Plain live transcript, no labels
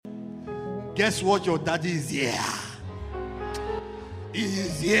Guess what? Your daddy is here. He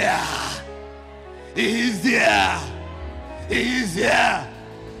is here. He is here. He is here.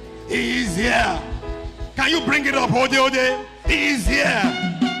 He is here. Can you bring it up, Ode? He is here.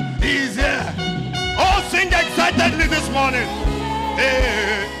 He is here. Oh, sing excitedly this morning.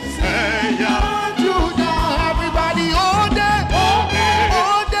 Hey, say yeah. Everybody, Ode.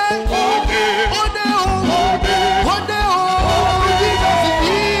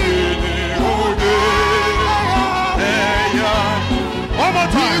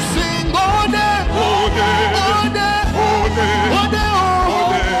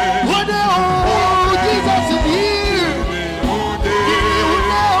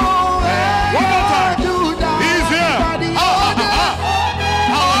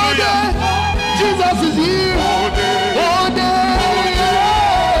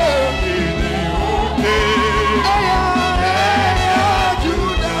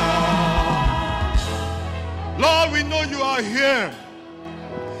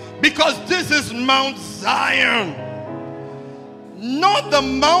 Because this is Mount Zion, not the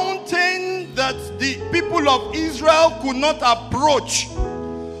mountain that the people of Israel could not approach,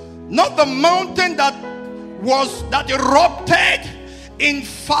 not the mountain that erupted in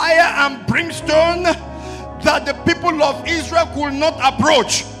fire and brimstone that the people of Israel could not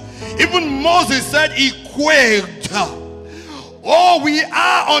approach. Even Moses said he quaked. Oh, we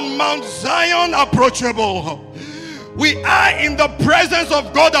are on Mount Zion approachable. We are in the presence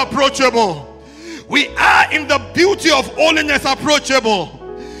of God approachable. We are in the beauty of holiness approachable.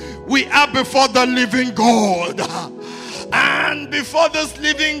 We are before the living God. And before this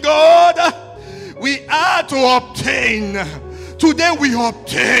living God, we are to obtain. Today we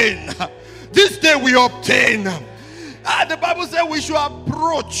obtain. This day we obtain. The Bible says we should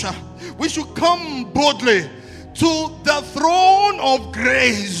approach. We should come boldly to the throne of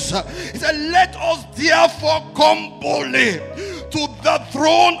grace. He said, let us therefore come boldly to the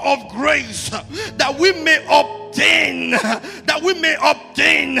throne of grace, that we may obtain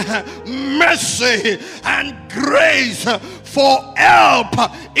mercy and grace for help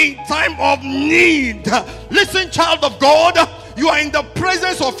in time of need. Listen, child of God, you are in the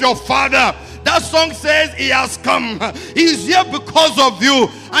presence of your Father. That song says he has come. He is here because of you.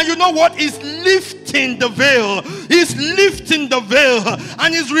 And you know what? He's lifting the veil. He's lifting the veil.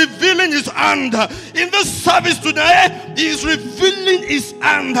 And he's revealing his hand. In this service today, he is revealing his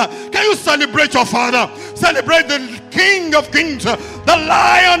hand. Can you celebrate your Father? Celebrate the King of Kings, the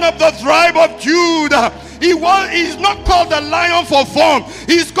Lion of the tribe of Judah. He's not called the lion for form.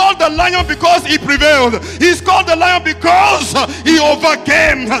 He's called the lion because he prevailed. He's called the lion because he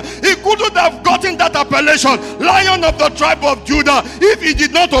overcame. He couldn't have gotten that appellation, Lion of the tribe of Judah, if he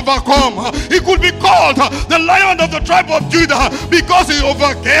did not overcome. He could be called the Lion of the tribe of Judah because he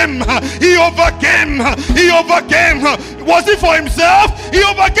overcame. He overcame. He overcame. Was it for himself? He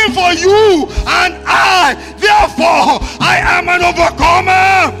overcame for you and I. Therefore, I am an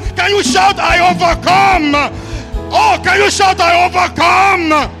overcomer. Can you shout, I overcome? Oh, can you shout, I overcome?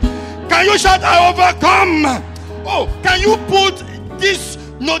 Can you shout, I overcome? Oh, can you put this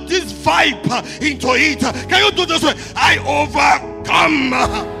vibe into it? Can you do this way? I overcome.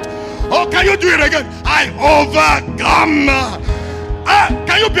 Oh, can you do it again? I overcome.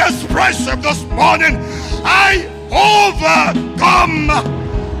 Can you be expressive this morning? I overcome.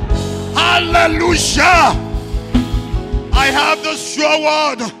 Hallelujah. I have the sure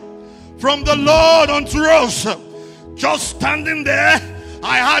word from the Lord unto us. Just standing there,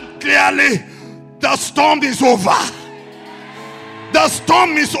 I heard clearly, the storm is over. The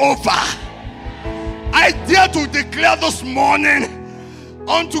storm is over. I dare to declare this morning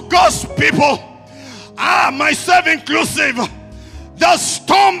unto God's people, myself inclusive, the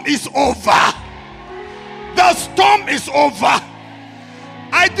storm is over. The storm is over.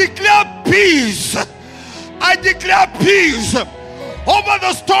 I declare peace. I declare peace over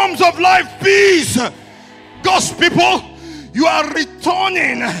the storms of life. Peace. God's people, you are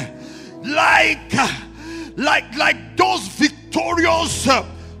returning like those victorious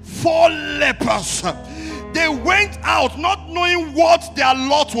 4 lepers. They went out not knowing what their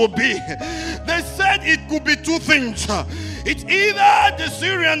lot will be. They said it could be 2 things. It's either the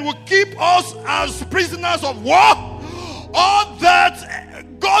Syrian will keep us as prisoners of war, or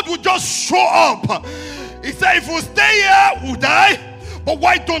that God will just show up. He said, if we stay here, we'll die. But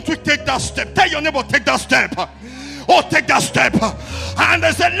why don't we take that step? Tell your neighbor, take that step. Oh, take that step. And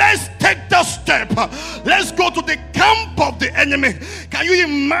they said, let's take that step. Let's go to the camp of the enemy. Can you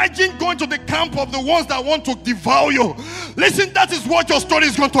imagine going to the camp of the ones that want to devour you? Listen, that is what your story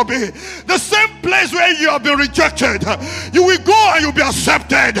is going to be. The same place where you have been rejected, you will go and you'll be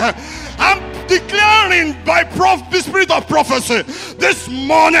accepted. And declaring by the spirit of prophecy this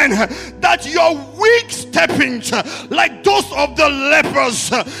morning that your weak steppings, like those of the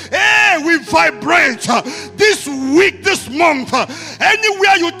lepers, we vibrate this week, this month.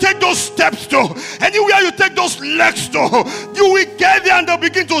 Anywhere you take those steps to, anywhere you take those legs to, you will get there and they'll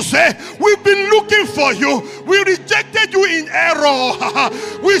begin to say, we've been looking for you. We rejected you in error.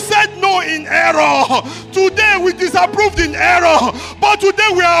 We said no in error. Today we disapproved in error, but today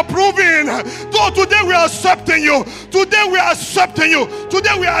we are approving. Today we are accepting you. Today we are accepting you.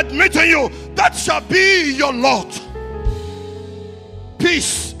 Today we are admitting you. That shall be your lot.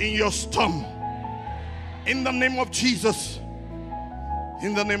 Peace in your storm. In the name of Jesus.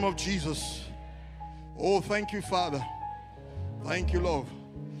 In the name of Jesus. Oh, thank you, Father. Thank you, Lord.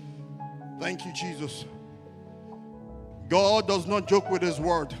 Thank you, Jesus. God does not joke with his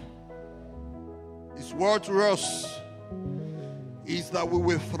word. His word to us is that we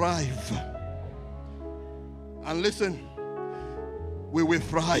will thrive. And listen, we will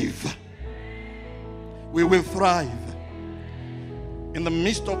thrive. We will thrive. In the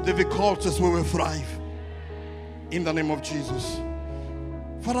midst of difficulties, we will thrive. In the name of Jesus.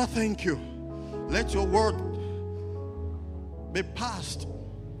 Father, thank you. Let your word be passed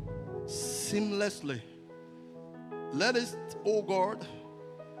seamlessly. Let us, oh God,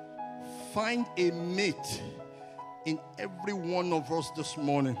 find a mate in every one of us this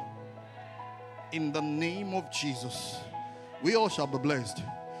morning. In the name of Jesus. We all shall be blessed.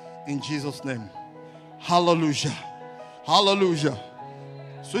 In Jesus' name. Hallelujah. Hallelujah.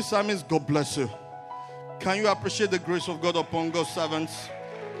 Sweet Psalmist, God bless you. Can you appreciate the grace of God upon God's servants?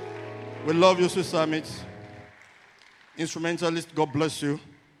 We love you, Sweet Psalmist. Instrumentalist, God bless you.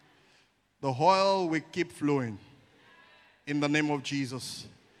 The oil will keep flowing. In the name of Jesus.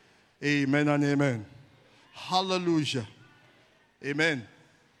 Amen and amen. Hallelujah. Amen.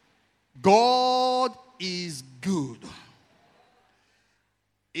 God is good.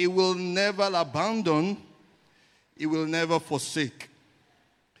 He will never abandon. He will never forsake.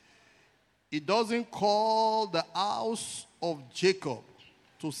 He doesn't call the house of Jacob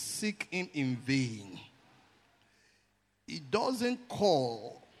to seek him in vain. He doesn't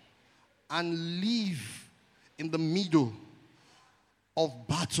call and leave in the middle of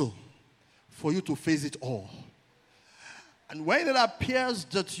battle for you to face it all. And when it appears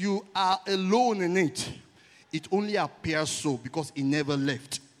that you are alone in it, it only appears so because he never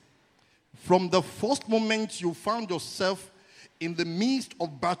left. From the first moment you found yourself in the midst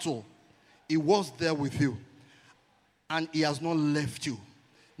of battle, he was there with you. And he has not left you.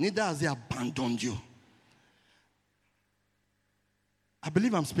 Neither has he abandoned you. I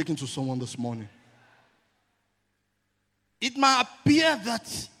believe I'm speaking to someone this morning. It might appear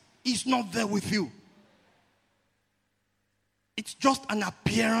that he's not there with you. It's just an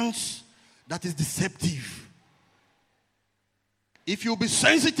appearance that is deceptive. If you'll be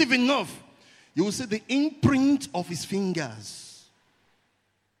sensitive enough, you will see the imprint of his fingers.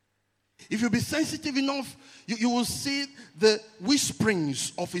 If you'll be sensitive enough, you will see the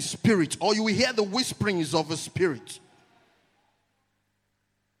whisperings of his spirit, or you will hear the whisperings of his spirit.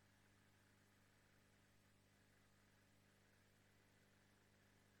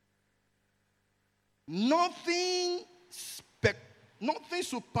 Nothing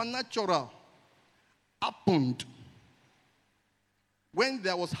supernatural happened when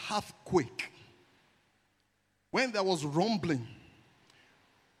there was earthquake, when there was rumbling,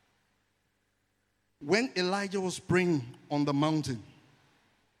 when Elijah was praying on the mountain.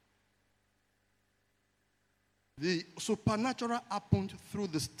 The supernatural happened through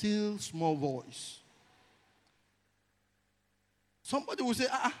the still small voice. Somebody will say,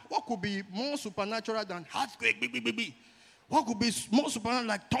 what could be more supernatural than earthquake? What could be more supernatural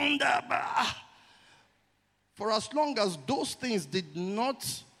like thunder? For as long as those things did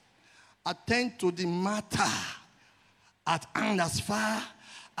not attend to the matter at hand, as far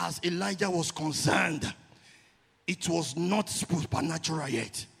as Elijah was concerned, it was not supernatural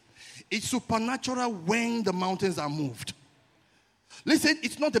yet. It's supernatural when the mountains are moved. Listen,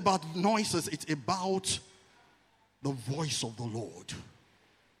 it's not about noises, it's about the voice of the Lord.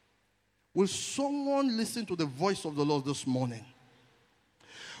 Will someone listen to the voice of the Lord this morning?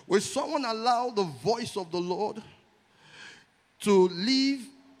 Will someone allow the voice of the Lord to leave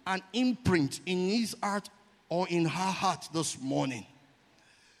an imprint in his heart or in her heart this morning?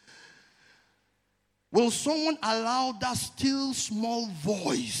 Will someone allow that still small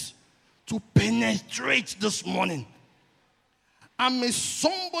voice to penetrate this morning? And may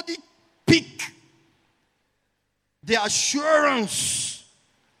somebody pick the assurance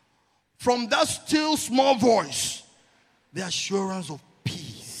from that still small voice, the assurance of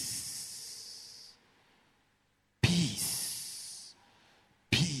peace.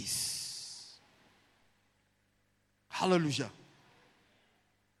 Hallelujah.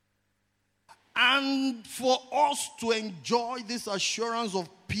 And for us to enjoy this assurance of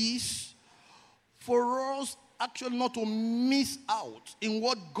peace, for us actually not to miss out in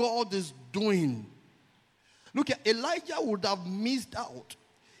what God is doing. Look, Elijah would have missed out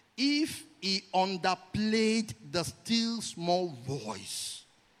if he underplayed the still small voice.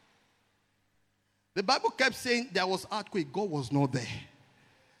 The Bible kept saying there was earthquake, God was not there.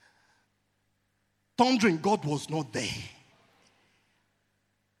 Thundering, God was not there.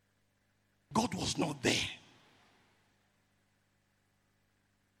 God was not there.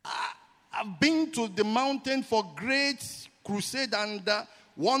 I've been to the mountain for great crusade and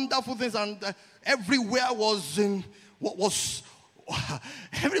wonderful things, and everywhere was in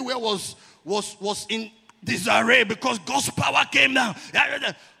everywhere was in disarray because God's power came down.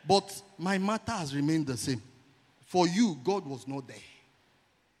 But my matter has remained the same. For you, God was not there.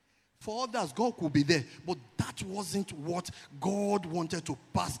 For others, God could be there. But that wasn't what God wanted to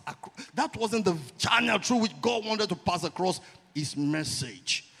pass across. That wasn't the channel through which God wanted to pass across his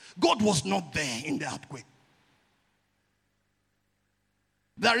message. God was not there in the earthquake.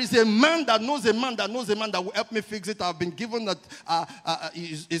 There is a man that knows a man that knows a man that will help me fix it. I've been given that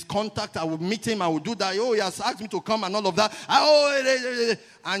his contact. I will meet him. I will do that. Oh, he has asked me to come and all of that.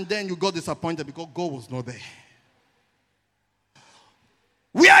 And then you got disappointed because God was not there.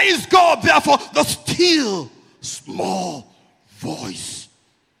 Where is God? Therefore, the still small voice.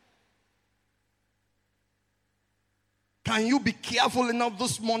 Can you be careful enough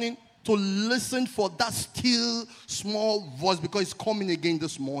this morning to listen for that still small voice, because it's coming again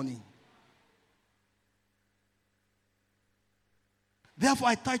this morning? Therefore,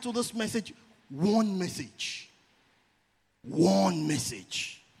 I titled this message, One Message. One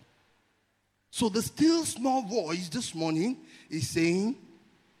Message. So the still small voice this morning is saying,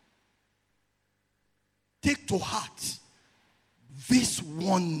 take to heart this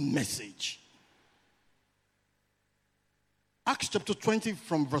one message. Acts chapter 20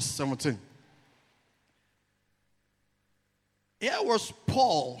 from verse 17. Here was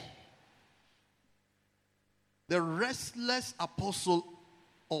Paul, the restless apostle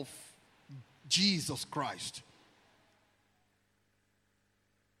of Jesus Christ,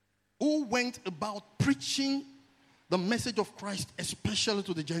 who went about preaching the message of Christ, especially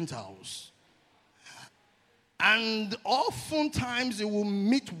to the Gentiles. And oftentimes he will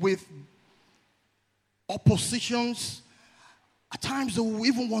meet with oppositions. At times they will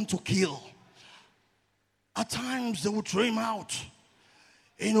even want to kill. At times they will throw him out.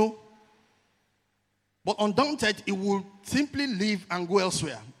 But undaunted, he will simply leave and go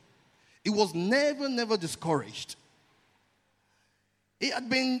elsewhere. He was never discouraged. He had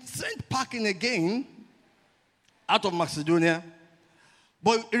been sent packing again out of Macedonia.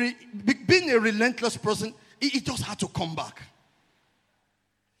 But being a relentless person, he just had to come back.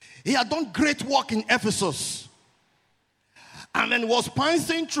 He had done great work in Ephesus. And then was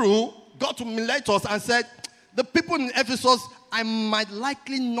passing through, got to Miletus and said, the people in Ephesus, I might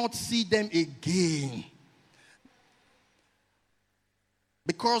likely not see them again.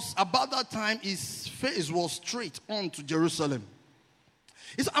 Because about that time, his face was straight on to Jerusalem.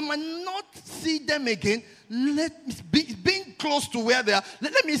 He said, I might not see them again. Being close to where they are,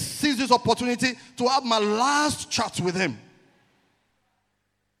 let me seize this opportunity to have my last chat with him.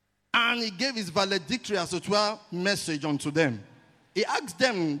 And he gave his valedictory as it were message unto them. He asked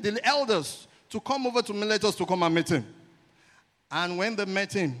them, the elders, to come over to Miletus to come and meet him. And when they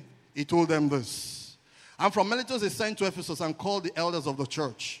met him, he told them this. And from Miletus he sent to Ephesus and called the elders of the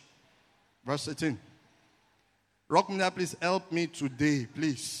church. Verse 18. Rockmiller, please help me today,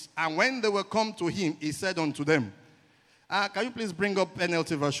 please. And when they were come to him, he said unto them, can you please bring up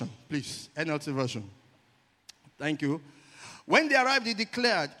NLT version, please? NLT version. Thank you. When they arrived, he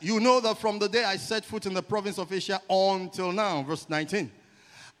declared, you know that from the day I set foot in the province of Asia until now, verse 19,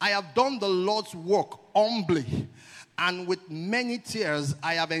 I have done the Lord's work humbly, and with many tears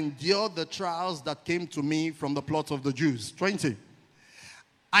I have endured the trials that came to me from the plot of the Jews. 20.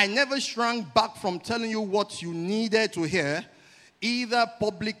 I never shrank back from telling you what you needed to hear, either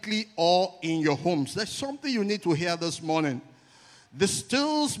publicly or in your homes. There's something you need to hear this morning. The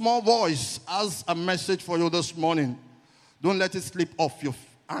still small voice has a message for you this morning. Don't let it slip off your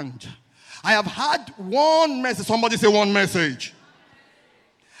hand. I have had one message. Somebody say one message.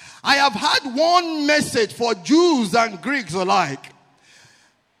 I have had one message for Jews and Greeks alike.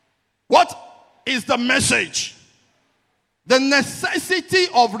 What is the message? The necessity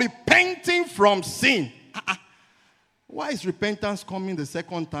of repenting from sin. Why is repentance coming the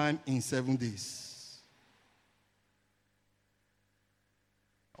second time in 7 days?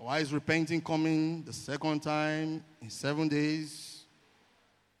 Why is repenting coming the second time in 7 days?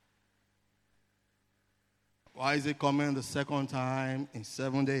 Why is it coming the second time in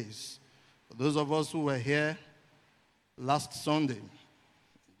 7 days? For those of us who were here last Sunday,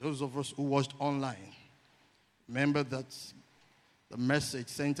 those of us who watched online, remember that the message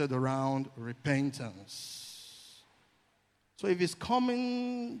centered around repentance. So if it's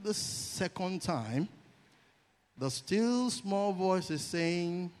coming the second time, the still small voice is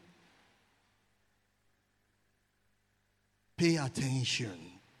saying, pay attention.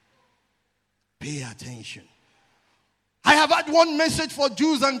 Pay attention. I have had one message for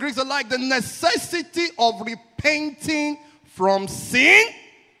Jews and Greeks alike: the necessity of repenting from sin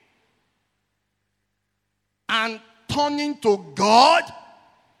and turning to God.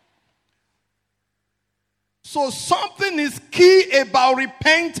 So something is key about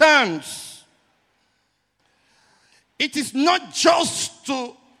repentance. It is not just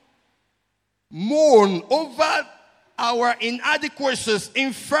to mourn over our inadequacies,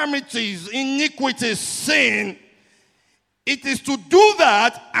 infirmities, iniquities, sin. It is to do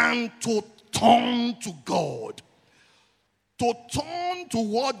that and to turn to God. To turn to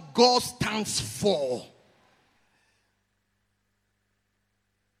what God stands for.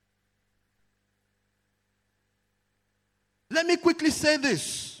 Let me quickly say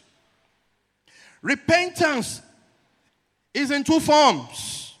this. Repentance is in two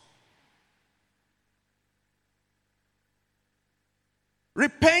forms.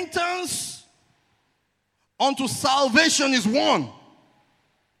 Repentance unto salvation is one,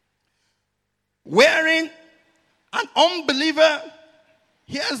 wherein an unbeliever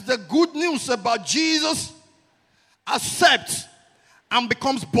hears the good news about Jesus, accepts, and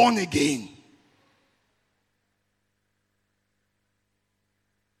becomes born again.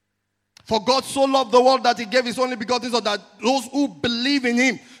 For God so loved the world that he gave his only begotten Son, that those who believe in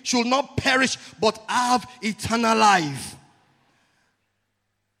him should not perish but have eternal life.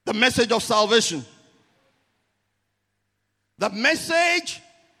 The message of salvation. The message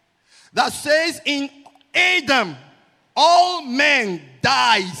that says in Adam, all men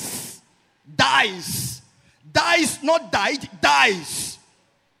dies. Dies. Dies, not died, dies.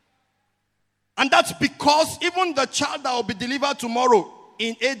 And that's because even the child that will be delivered tomorrow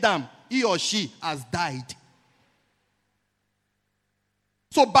in Adam, he or she has died.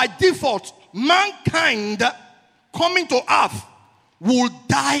 So by default, mankind coming to earth will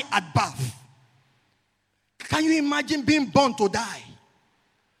die at birth. Can you imagine being born to die?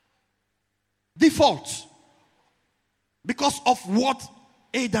 Default. Because of what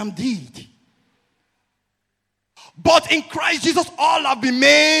Adam did. But in Christ Jesus, all have been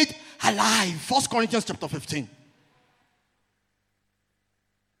made alive. 1 Corinthians chapter 15.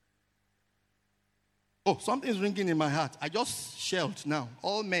 Oh, something's ringing in my heart. I just shelled now.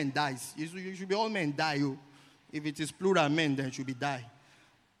 All men dies. You should be all men die. Oh. If it is plural men, then it should be die.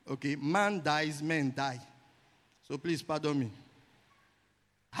 Okay, man dies, men die. So please pardon me.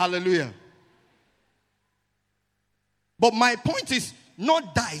 Hallelujah. But my point is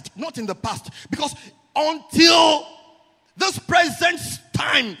not died, not in the past. Because until this present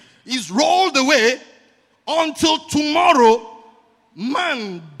time is rolled away, until tomorrow,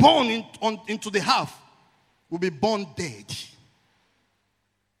 man born into the earth will be born dead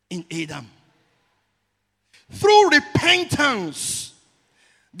in Adam. Through repentance,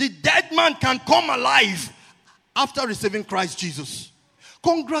 the dead man can come alive after receiving Christ Jesus.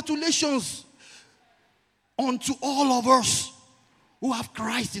 Congratulations unto all of us who have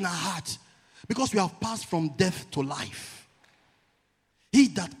Christ in our heart, because we have passed from death to life. He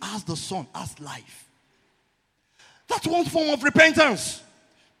that has the Son has life. That's one form of repentance.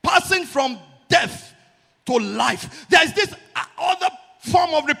 Passing from death to life. There's this other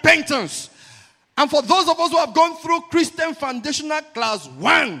form of repentance. And for those of us who have gone through Christian Foundational Class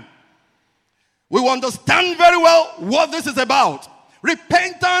 1, we will understand very well what this is about.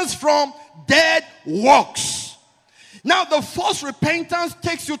 Repentance from dead works. Now, the first repentance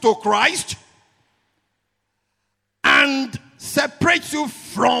takes you to Christ and separates you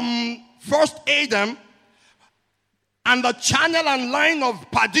from first Adam and the channel and line of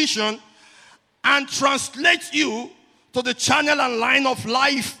perdition, and translates you to the channel and line of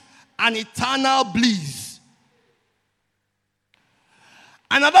life and eternal bliss.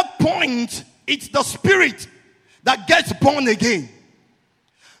 And at that point, it's the spirit that gets born again.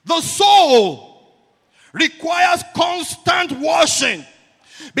 The soul requires constant washing,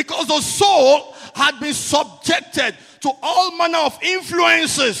 because the soul had been subjected to all manner of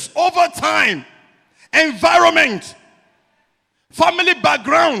influences over time, environment, family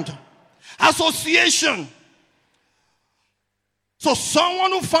background, association. So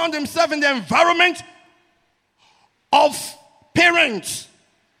someone who found himself in the environment of parents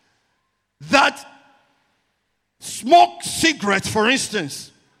that smoke cigarettes, for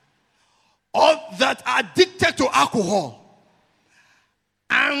instance, or that are addicted to alcohol,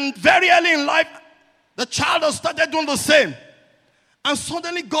 and very early in life, the child has started doing the same, and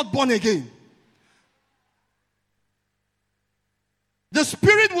suddenly got born again. The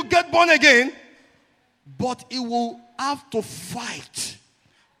spirit will get born again, but it will have to fight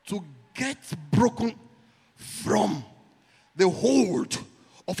to get broken from the hold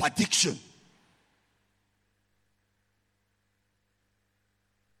of addiction.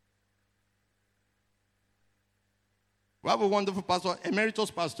 We have a wonderful pastor,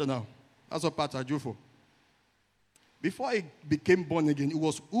 emeritus pastor now. That's a Pastor Jufo. Before he became born again, he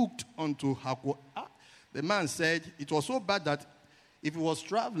was hooked onto alcohol. The man said it was so bad that if he was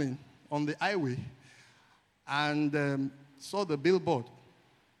traveling on the highway and saw the billboard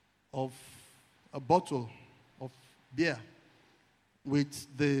of a bottle of beer with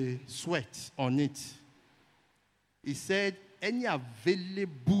the sweat on it, he said any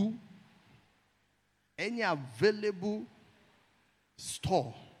available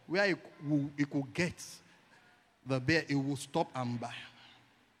store where he could get the beer, he will stop and buy.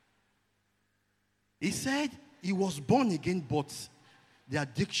 He said he was born again, but the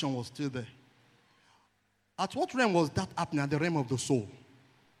addiction was still there. At what realm was that happening? At the realm of the soul.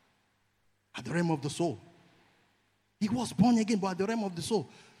 At the realm of the soul. He was born again, but at the realm of the soul.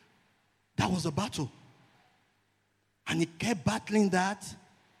 That was a battle. And he kept battling that.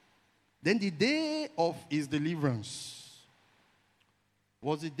 Then the day of his deliverance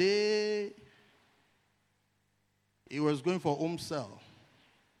was the day he was going for home cell.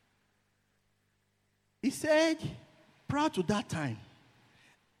 He said, prior to that time,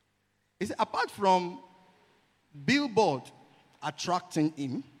 he said, apart from billboard attracting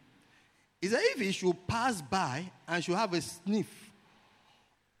him, he said if he should pass by and should have a sniff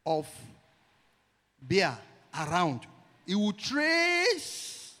of beer around, he would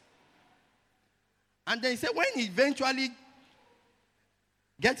trace. And then he said when he eventually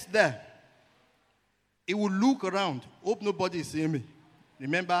gets there, he will look around, hope nobody is seeing me.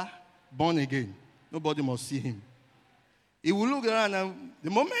 Remember, born again, nobody must see him. He will look around, and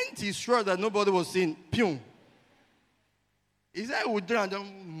the moment he's sure that nobody was seeing, pew. He said, he would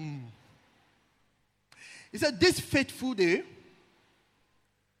drown. He said, this fateful day,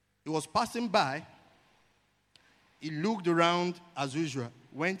 he was passing by. He looked around as usual,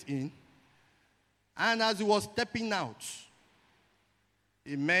 went in, and as he was stepping out,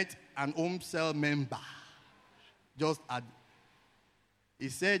 he met an home cell member. He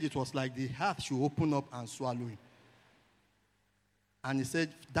said it was like the heart should open up and swallow him. And he said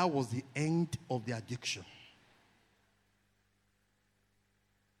that was the end of the addiction.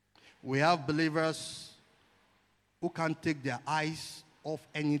 We have believers who can't take their eyes off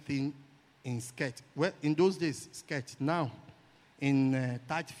anything in skirt. Well, in those days, skirt. Now, in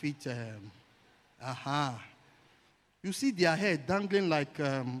tight fit. You see their head dangling like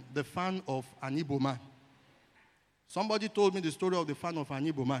the fan of an Igbo man. Somebody told me the story of the fan of an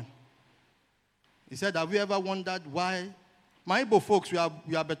Igbo man. He said, have you ever wondered why? My Igbo folks, we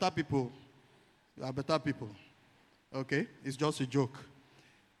are better people. We are better people. Okay? It's just a joke.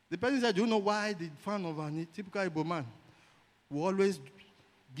 The person said, do you know why the fan of a typical Igbo man will always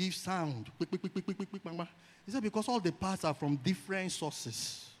give sound? He said, because all the parts are from different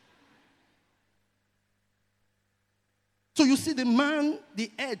sources. So you see the man,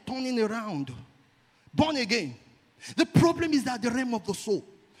 the head turning around, born again. The problem is that the realm of the soul.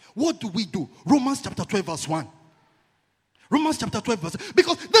 What do we do? Romans chapter 12 verse 1. Romans chapter 12 verse 1.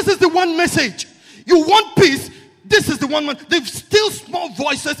 Because this is the one message. You want peace, this is the one. The still small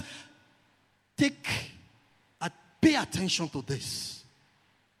voices. Pay attention to this.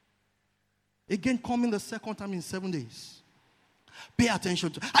 Again, coming the second time in 7 days. Pay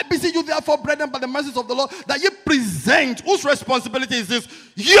attention to. I beseech you, therefore, brethren, by the mercies of the Lord, that you present. Whose responsibility is this?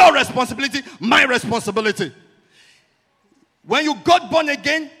 Your responsibility, my responsibility. When you got born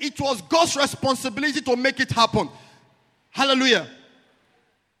again, it was God's responsibility to make it happen. Hallelujah.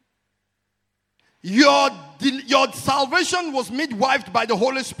 Your salvation was midwifed by the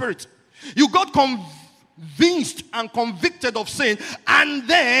Holy Spirit. You got convinced and convicted of sin, and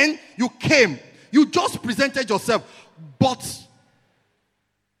then you came. You just presented yourself. But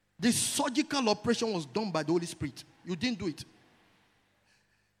the surgical operation was done by the Holy Spirit. You didn't do it.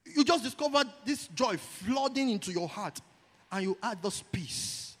 You just discovered this joy flooding into your heart, and you had this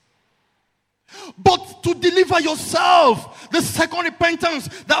peace. But to deliver yourself, the second repentance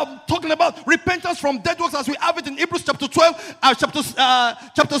that I'm talking about, repentance from dead works, as we have it in Hebrews chapter 12,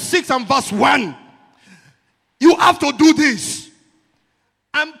 chapter 6 and verse 1. You have to do this.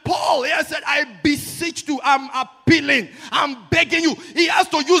 And Paul here said, I beseech you, I'm appealing, I'm begging you. He has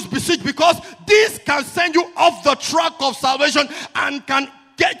to use beseech because this can send you off the track of salvation and can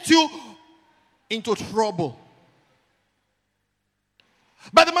get you into trouble.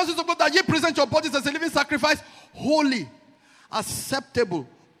 By the mercies of God, that ye present your bodies as a living sacrifice, holy, acceptable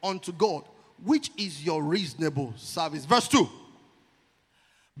unto God, which is your reasonable service. Verse 2.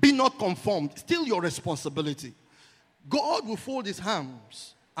 Be not conformed. Still your responsibility. God will fold his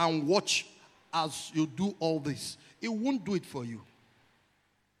hands and watch as you do all this. He won't do it for you.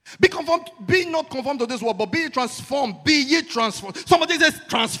 Be not conformed to this world, but be ye transformed. Be ye transformed. Somebody says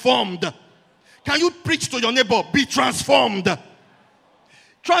transformed. Can you preach to your neighbor? Be transformed.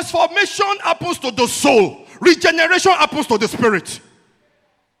 Transformation happens to the soul. Regeneration happens to the spirit.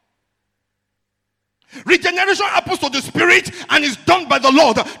 Regeneration happens to the spirit and is done by the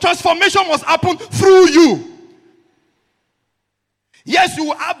Lord. Transformation must happen through you. Yes,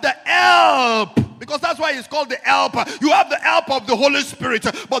 you have the help, because that's why it's called the helper. You have the help of the Holy Spirit,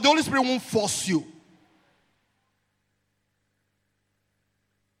 but the Holy Spirit won't force you.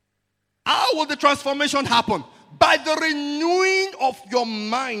 How will the transformation happen? By the renewing of your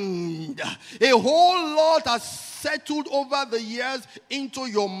mind. A whole lot has settled over the years into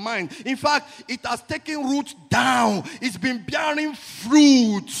your mind. In fact, it has taken root down. It's been bearing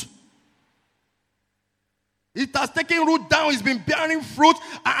fruit. It has taken root down. It's been bearing fruit.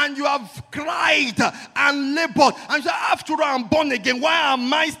 And you have cried and labored. And you say, after I'm born again, why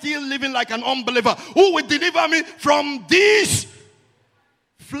am I still living like an unbeliever? Who will deliver me from this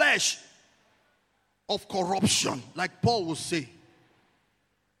flesh of corruption, like Paul will say?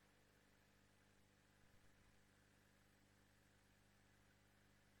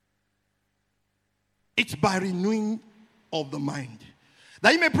 It's by renewing of the mind,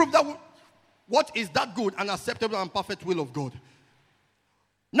 that you may prove that what is that good and acceptable and perfect will of God.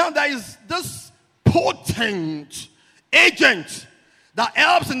 Now there is this potent agent that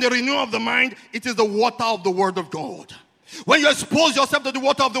helps in the renewal of the mind. It is the water of the Word of God. When you expose yourself to the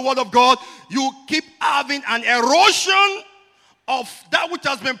water of the Word of God, you keep having an erosion of that which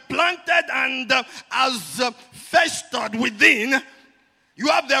has been planted and has festered within. You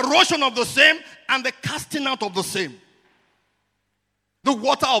have the erosion of the same and the casting out of the same. The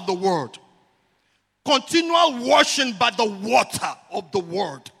water of the Word. Continual washing by the water of the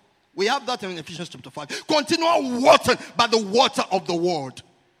Word. We have that in Ephesians chapter 5. Continual washing by the water of the Word.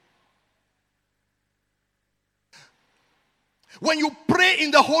 When you pray in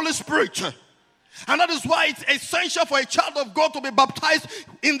the Holy Spirit, and that is why it's essential for a child of God to be baptized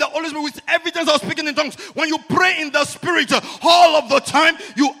in the Holy Spirit with evidence of speaking in tongues. When you pray in the Spirit all of the time,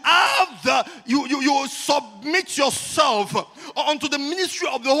 you submit yourself unto the ministry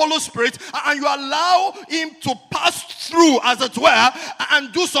of the Holy Spirit, and you allow him to pass through, as it were,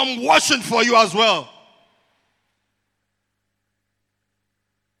 and do some washing for you as well.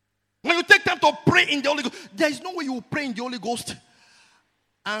 When you take time to pray in the Holy Ghost, there is no way you will pray in the Holy Ghost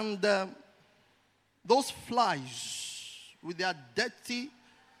and those flies with their dirty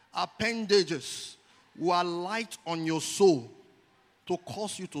appendages will alight on your soul to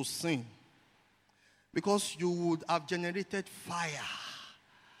cause you to sin, because you would have generated fire.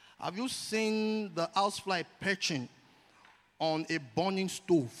 Have you seen the housefly perching on a burning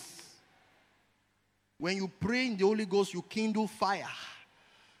stove? When you pray in the Holy Ghost, you kindle fire.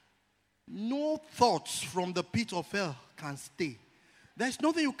 No thoughts from the pit of hell can stay. There's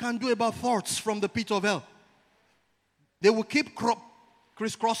nothing you can do about thoughts from the pit of hell. They will keep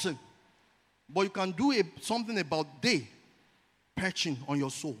crisscrossing. But you can do something about they perching on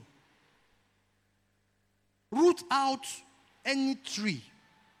your soul. Root out any tree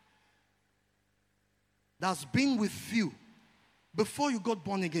that's been with you before you got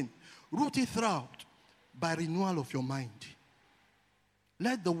born again. Root it out by renewal of your mind.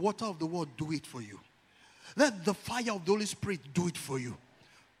 Let the water of the Word do it for you. Let the fire of the Holy Spirit do it for you.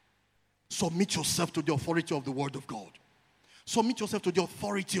 Submit yourself to the authority of the Word of God. Submit yourself to the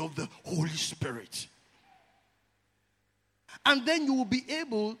authority of the Holy Spirit. And then you will be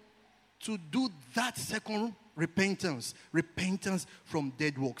able to do that second repentance. Repentance from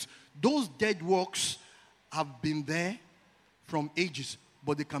dead works. Those dead works have been there from ages,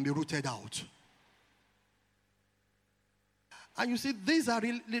 but they can be rooted out. And you see, these are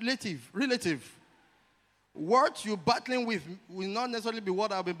relative. What you're battling with will not necessarily be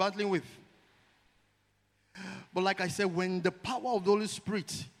what I've been battling with. But like I said, when the power of the Holy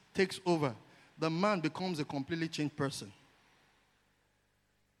Spirit takes over, the man becomes a completely changed person.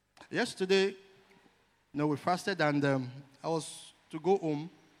 Yesterday, we fasted, and I was to go home,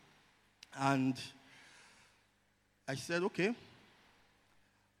 and I said, okay.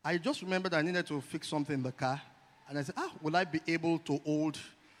 I just remembered I needed to fix something in the car, and I said, will I be able to hold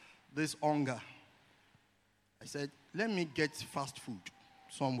this hunger? I said, let me get fast food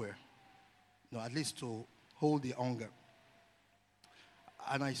somewhere, at least to hold the hunger.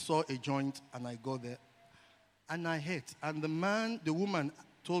 And I saw a joint, and I got there, and I ate. And the woman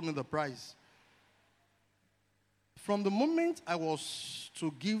told me the price. From the moment I was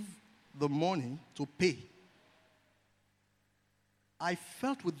to give the money to pay, I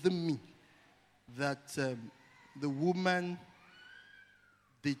felt within me that the woman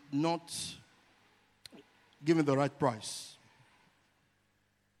did not give me the right price.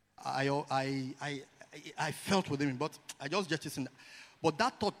 I felt within me, but I just jettisoned. But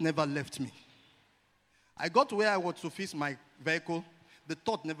that thought never left me. I got to where I was to fix my vehicle. The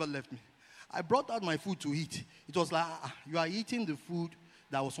thought never left me. I brought out my food to eat. It was like, you are eating the food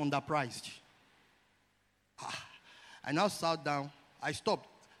that was underpriced. I now sat down. I stopped.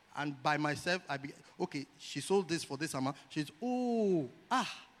 And by myself, I began, okay, she sold this for this amount. She said,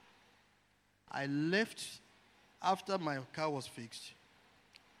 I left after my car was fixed.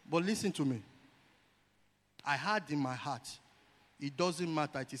 But listen to me. I had in my heart, it doesn't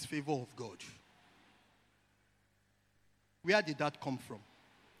matter, it is favor of God. Where did that come from?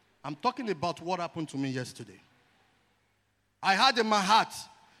 I'm talking about what happened to me yesterday. I had in my heart,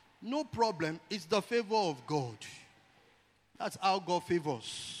 no problem, it's the favor of God. That's how God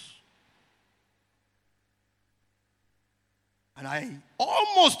favors. And I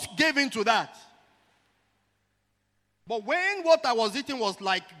almost gave in to that. But when what I was eating was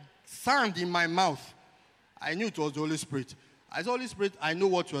like sand in my mouth, I knew it was the Holy Spirit. I said, Holy Spirit, I know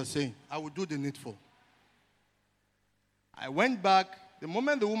what you are saying. I will do the needful. I went back. The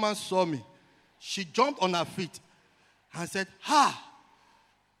moment the woman saw me, she jumped on her feet and said,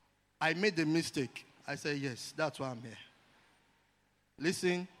 I made a mistake. I said, yes, that's why I'm here.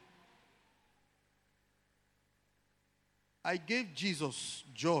 Listen, I gave Jesus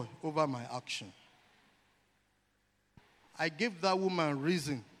joy over my action. I gave that woman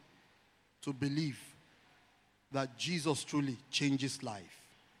reason to believe that Jesus truly changes life.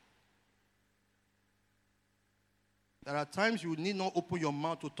 There are times you need not open your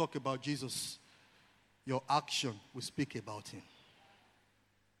mouth to talk about Jesus. Your action will speak about him.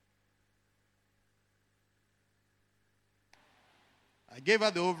 I gave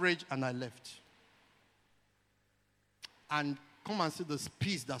her the overage and I left. And come and see the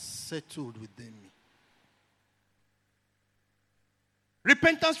peace that settled within me.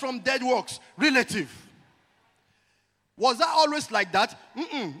 Repentance from dead works, relative. Was that always like that?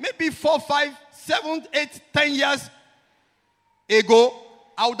 Maybe 4, 5, 7, 8, 10 years ago,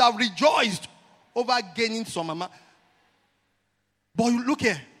 I would have rejoiced over gaining some amount. But look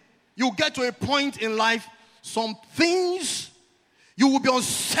here, you get to a point in life, some things, you will be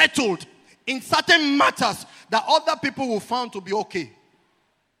unsettled in certain matters that other people will find to be okay.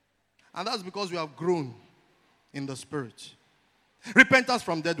 And that's because we have grown in the Spirit. Repentance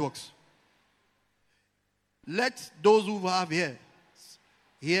from dead works. Let those who have ears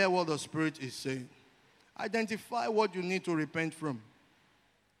hear what the Spirit is saying. Identify what you need to repent from.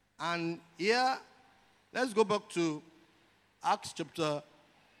 And here, let's go back to Acts chapter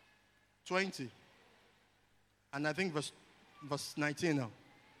 20. And I think verse 19 now.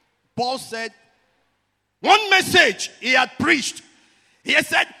 Paul said, one message he had preached. He had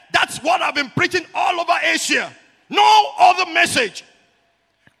said, that's what I've been preaching all over Asia. No other message.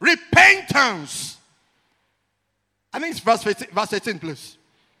 Repentance. I think it's verse 18, please.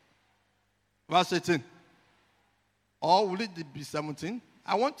 Verse 18. Or will it be 17?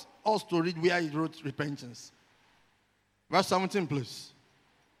 I want us to read where he wrote repentance. Verse 17, please.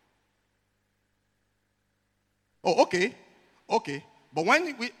 Oh, okay. Okay. But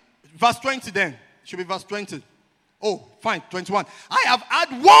when verse 20 then. Should be verse 20. Oh, fine. 21. I have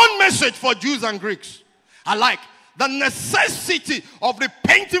had one message for Jews and Greeks. I like the necessity of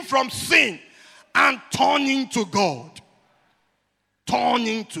repenting from sin and turning to God.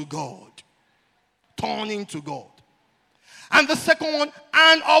 Turning to God. Turning to God. And the second one,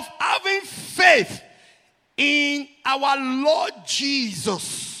 and of having faith in our Lord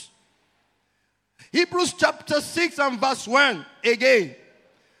Jesus. Hebrews chapter 6 and verse 1 again.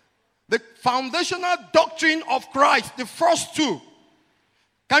 The foundational doctrine of Christ, the first two.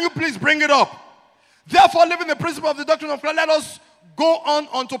 Can you please bring it up? Therefore, living the principle of the doctrine of Christ, let us go on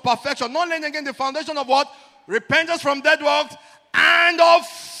unto perfection. Not laying again the foundation of what? Repentance from dead works and of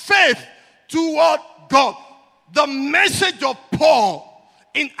faith toward God. The message of Paul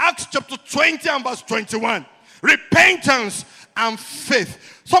in Acts chapter 20 and verse 21. Repentance and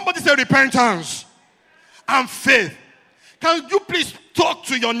faith. Somebody say repentance and faith. Can you please talk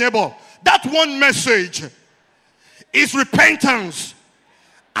to your neighbor? That one message is repentance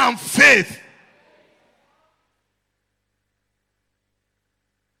and faith.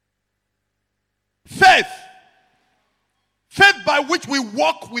 Faith. Faith by which we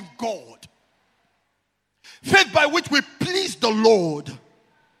walk with God. Faith by which we please the Lord.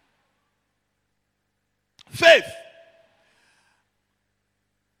 Faith.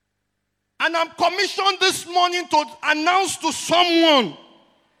 And I'm commissioned this morning to announce to someone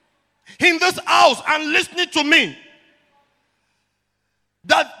in this house and listening to me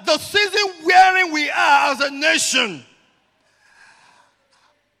that the season wherein we are as a nation,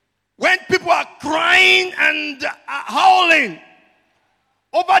 when people are crying and howling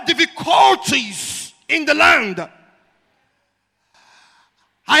over difficulties in the land,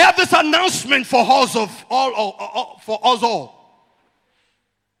 I have this announcement for us all.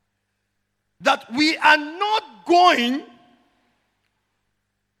 That we are not going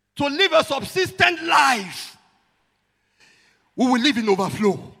to live a subsistent life. We will live in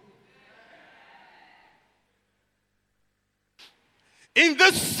overflow. In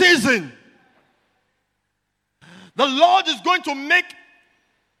this season, the Lord is going to make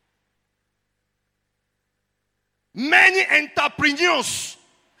many entrepreneurs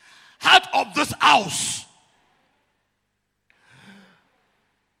out of this house.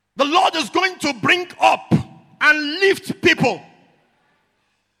 The Lord is going to bring up and lift people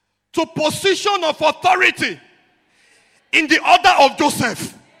to position of authority in the order of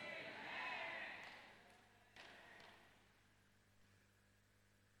Joseph.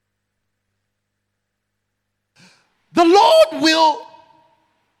 The Lord will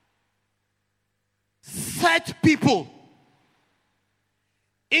set people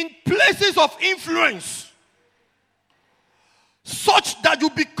in places of influence such that you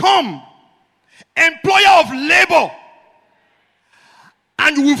become employer of labor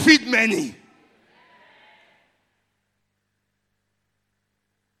and you will feed many.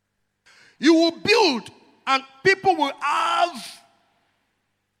 You will build and people will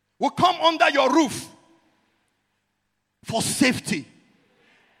come under your roof for safety.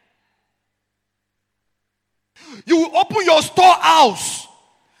 You will open your storehouse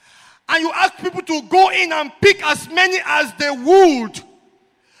and you ask people to go in and pick as many as they would,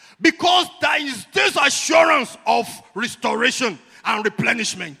 because there is this assurance of restoration and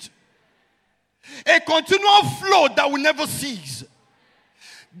replenishment. A continual flow that will never cease.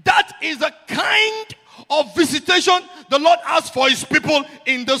 That is the kind of visitation the Lord has for his people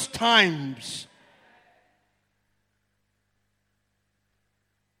in these times.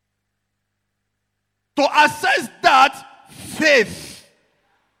 To assess that, faith.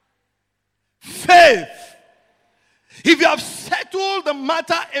 If you have settled the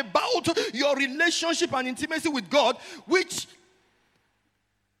matter about your relationship and intimacy with God, which,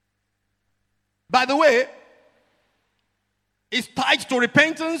 by the way, is tied to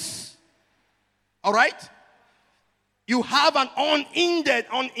repentance, all right? You have an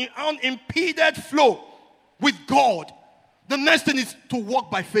unimpeded flow with God. The next thing is to walk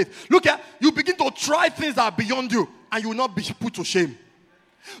by faith. Look at, you begin to try things that are beyond you and you will not be put to shame.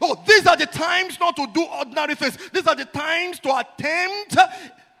 Oh, these are the times not to do ordinary things. These are the times to attempt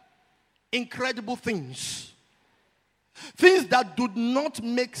incredible things. Things that do not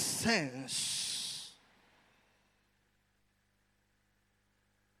make sense.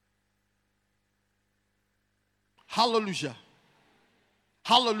 Hallelujah.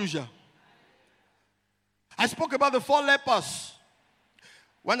 Hallelujah. I spoke about the 4 lepers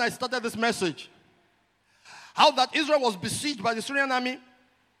when I started this message. How that Israel was besieged by the Syrian army,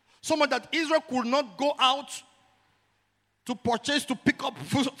 so much that Israel could not go out to purchase, to pick up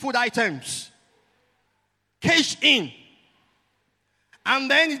food items. Caged in.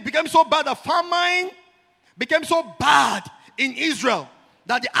 And then it became so bad, the famine became so bad in Israel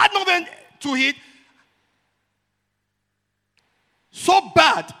that they had nothing to eat. So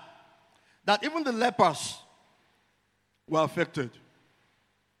bad that even the lepers were affected.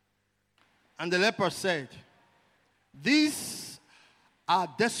 And the lepers said, these are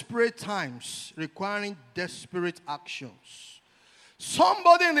desperate times requiring desperate actions.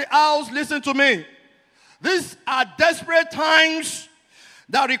 Somebody in the house, listen to me. These are desperate times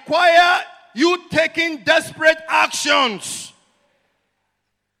that require you taking desperate actions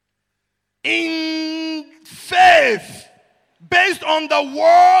in faith based on the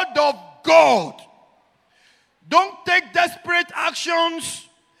word of God. Don't take desperate actions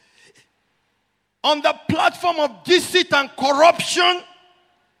on the platform of deceit and corruption.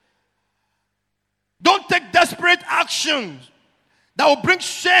 Don't take desperate actions that will bring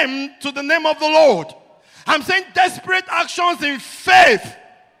shame to the name of the Lord. I'm saying desperate actions in faith.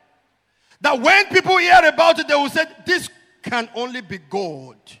 That when people hear about it, they will say, this can only be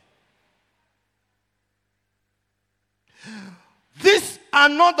God. These are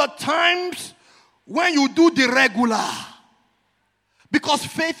not the times when you do the regular. Because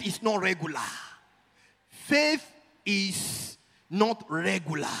faith is not regular. Faith is not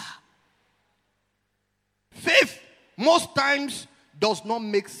regular. Faith, most times, does not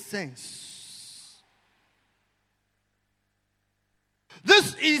make sense.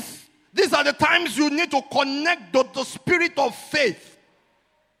 These are the times you need to connect to the spirit of faith.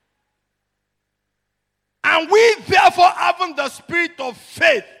 And we, therefore, having the spirit of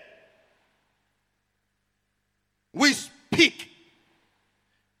faith, we speak.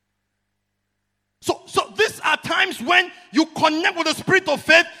 So these are times when you connect with the spirit of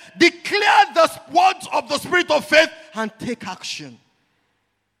faith, declare the words of the spirit of faith, and take action.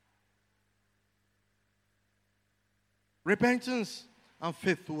 Repentance and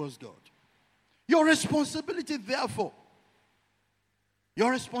faith towards God. Your responsibility, therefore.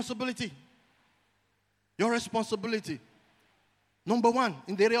 Your responsibility. Your responsibility. Number one,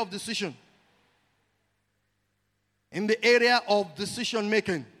 in the area of decision. In the area of decision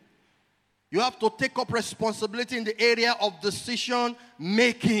making. You have to take up responsibility in the area of decision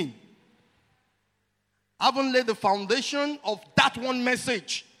making. Having laid the foundation of that one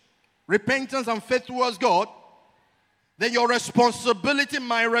message, repentance and faith towards God, then your responsibility,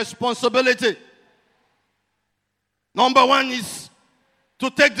 my responsibility. Number one is to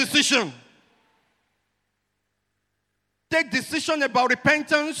take decision. Take decision about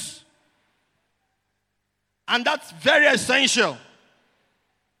repentance, and that's very essential.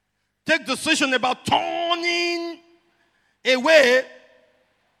 Take decision about turning away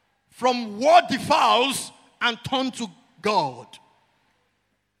from what defiles and turn to God.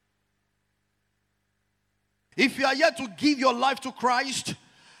 If you are yet to give your life to Christ,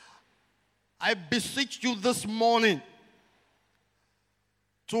 I beseech you this morning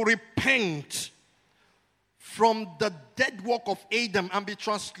to repent from the dead work of Adam and be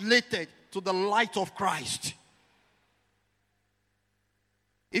translated to the light of Christ.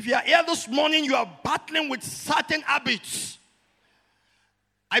 If you are here this morning, you are battling with certain habits,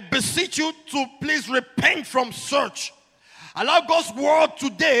 I beseech you to please repent from such. Allow God's word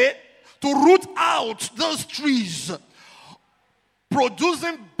today to root out those trees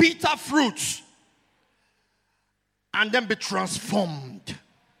producing bitter fruits and then be transformed.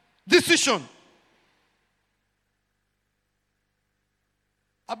 Decision.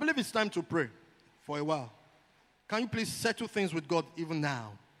 I believe it's time to pray for a while. Can you please settle things with God even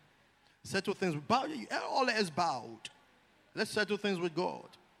now? Settle things. All is bowed. Let's settle things with God.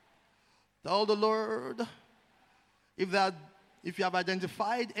 Tell the Lord, if you have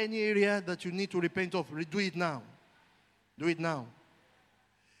identified any area that you need to repent of, do it now. Do it now.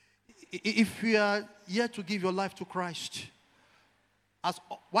 If you are yet to give your life to Christ,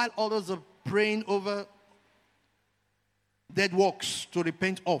 while others are praying over dead works to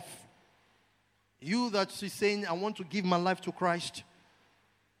repent of, you that is saying, I want to give my life to Christ,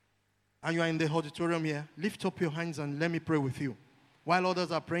 and you are in the auditorium here, lift up your hands and let me pray with you. While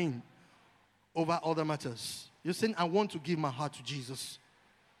others are praying over other matters, you're saying, I want to give my heart to Jesus.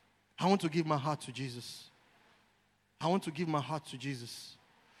 I want to give my heart to Jesus. I want to give my heart to Jesus.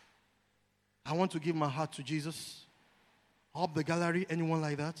 I want to give my heart to Jesus. Up the gallery, anyone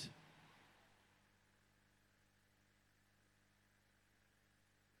like that?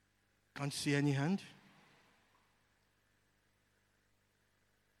 Can't see any hand.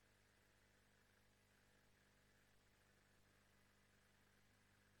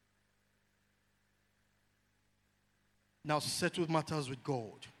 Now settle matters with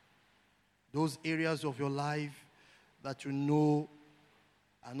God. Those areas of your life that you know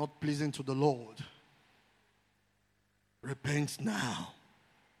are not pleasing to the Lord. Repent now.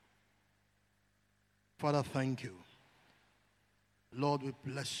 Father, thank you. Lord, we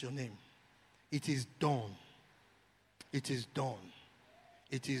bless your name. It is done. It is done.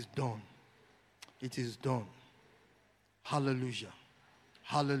 It is done. It is done. Hallelujah.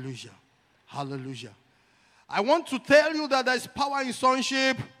 Hallelujah. Hallelujah. I want to tell you that there is power in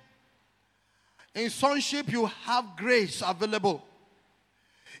sonship. In sonship, you have grace available.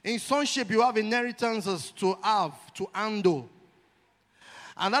 In sonship, you have inheritances to handle.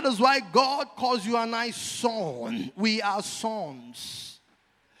 And that is why God calls you and I son. We are sons.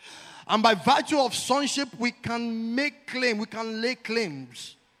 And by virtue of sonship, we can make claim. We can lay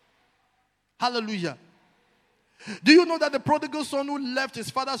claims. Hallelujah. Do you know that the prodigal son who left his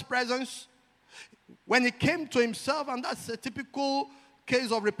father's presence, when he came to himself, and that's a typical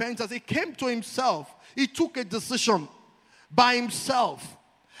case of repentance, he came to himself. He took a decision by himself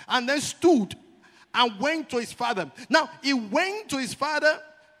and then stood and went to his father. Now, he went to his father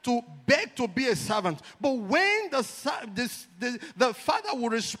to beg to be a servant. But when the father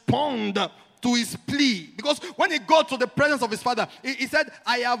would respond to his plea, because when he got to the presence of his father, he said,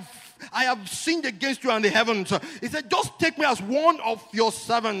 I have sinned against you and the heavens. He said, just take me as one of your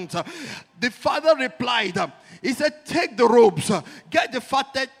servants. The father replied, he said, take the robes, get the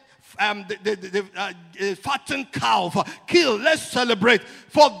fattened calf, kill, let's celebrate.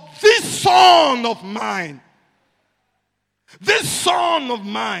 For this son of mine,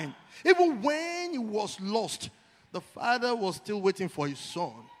 even when he was lost, the father was still waiting for his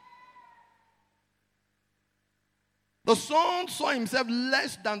son. The son saw himself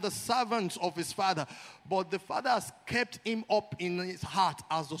less than the servants of his father, but the father has kept him up in his heart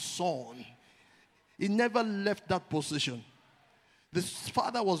as a son. He never left that position. The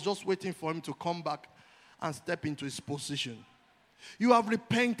father was just waiting for him to come back and step into his position. You have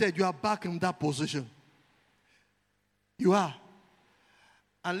repented, you are back in that position. You are.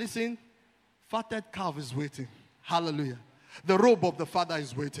 And listen, fatted calf is waiting. Hallelujah. The robe of the father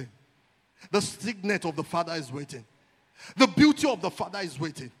is waiting. The signet of the father is waiting. The beauty of the father is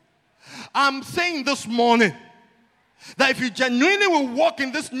waiting. I'm saying this morning that if you genuinely will walk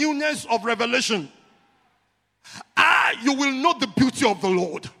in this newness of revelation, you will know the beauty of the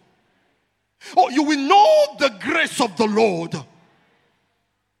Lord. Or you will know the grace of the Lord.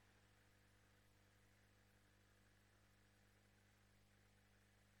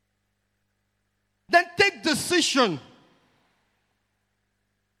 Then take decision.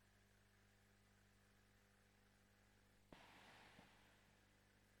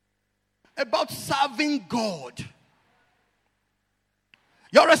 About serving God.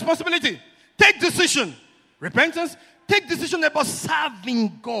 Your responsibility. Take decision. Repentance. Take decision about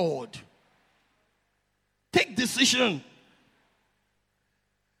serving God. Take decision.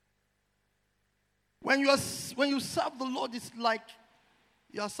 When you serve the Lord, it's like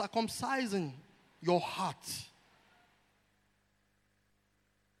you are circumcising your heart.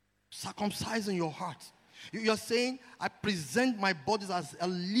 Circumcising your heart. You're saying, I present my body as a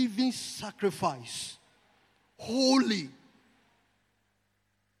living sacrifice, holy.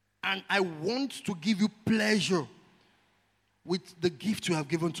 And I want to give you pleasure with the gift you have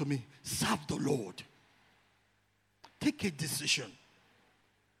given to me. Serve the Lord. Take a decision.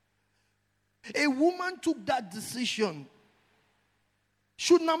 A woman took that decision.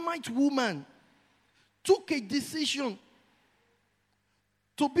 Shunammite woman took a decision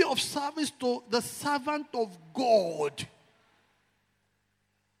to be of service to the servant of God.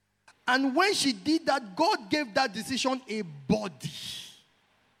 And when she did that, God gave that decision a body.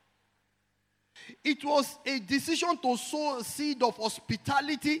 It was a decision to sow a seed of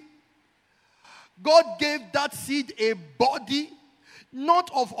hospitality. God gave that seed a body,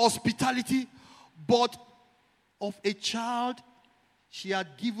 not of hospitality, but of a child she had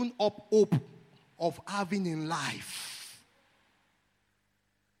given up hope of having in life.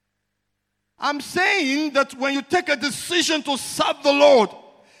 I'm saying that when you take a decision to serve the Lord,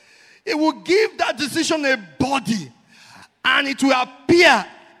 it will give that decision a body, and it will appear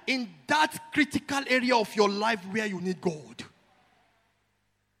in that critical area of your life where you need God.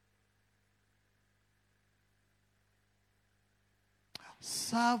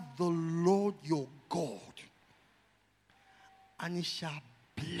 Serve the Lord your God, and He shall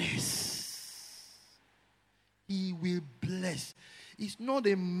bless. He will bless. He's not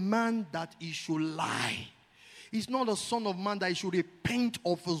a man that he should lie. He's not a son of man that he should repent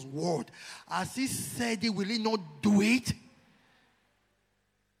of his word. As he said, will he not do it?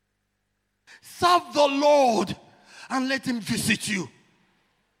 Serve the Lord and let him visit you.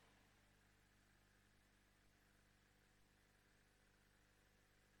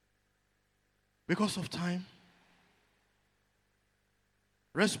 Because of time.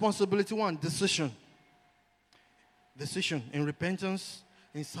 Responsibility 1, decision. Decision in repentance,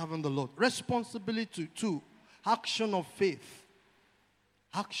 in serving the Lord. Responsibility 2, action of faith.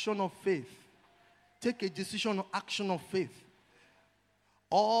 Action of faith. Take a decision, action of faith.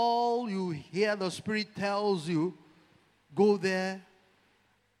 All you hear the Spirit tells you, go there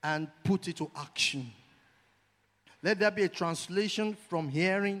and put it to action. Let there be a translation from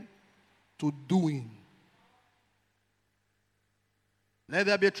hearing to doing. Let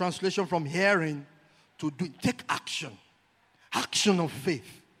there be a translation from hearing to doing. Take action. Action of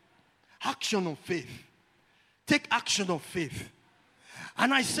faith. Action of faith. Take action of faith.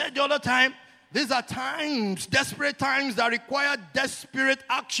 And I said the other time, These are times, desperate times that require desperate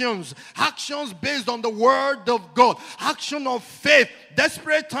actions. Actions based on the word of God. Action of faith.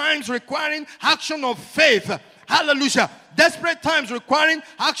 Desperate times requiring action of faith. Hallelujah. Desperate times requiring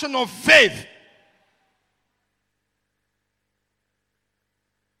action of faith.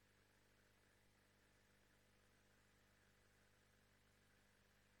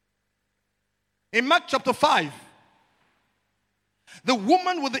 In Mark chapter 5, the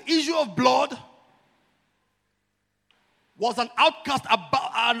woman with the issue of blood was an outcast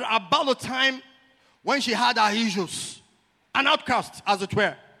about the time when she had her issues. An outcast, as it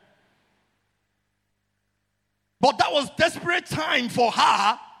were. But that was desperate time for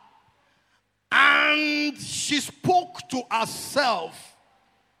her, and she spoke to herself.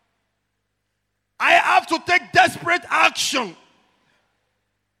 I have to take desperate action.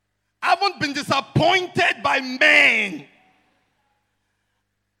 I haven't been disappointed by men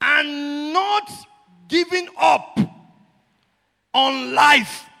and not giving up on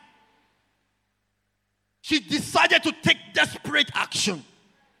life. She decided to take desperate action.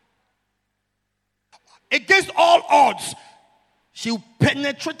 Against all odds, she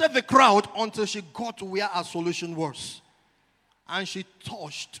penetrated the crowd until she got to where her solution was. And she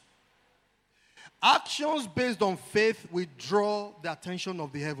touched. Actions based on faith will draw the attention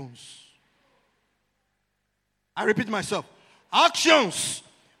of the heavens. I repeat myself. Actions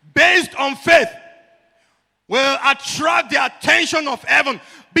based on faith will attract the attention of heaven,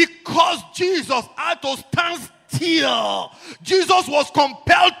 because Jesus had to stand still. Jesus was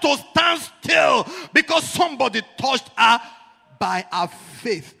compelled to stand still because somebody touched her by her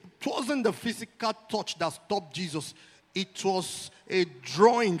faith. It wasn't the physical touch that stopped Jesus. It was a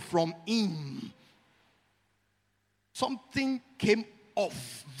drawing from him. Something came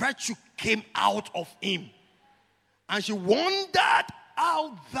off. Virtue came out of him. And she wondered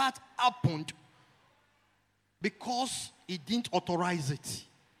how that happened, because he didn't authorize it.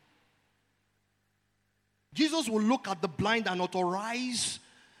 Jesus will look at the blind and authorize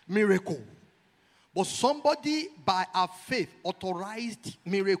miracle. But somebody by our faith authorized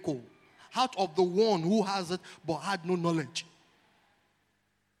miracle out of the one who has it but had no knowledge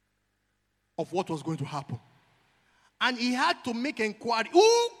of what was going to happen. And he had to make inquiry.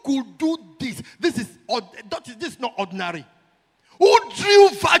 Who could do this? This is not ordinary. Who drew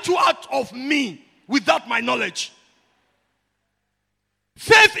virtue out of me without my knowledge?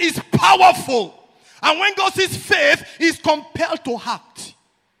 Faith is powerful. And when God sees faith, he's compelled to act.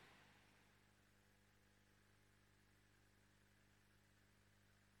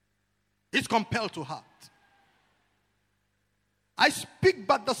 He's compelled to act. I speak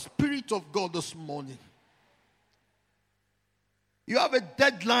by the Spirit of God this morning. You have a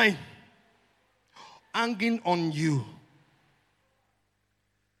deadline hanging on you.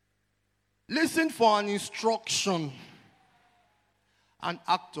 Listen for an instruction and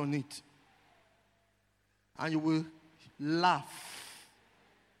act on it. And you will laugh.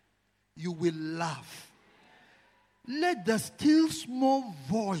 You will laugh. Let the still small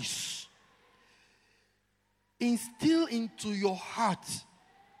voice instill into your heart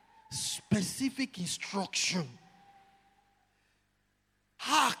specific instruction.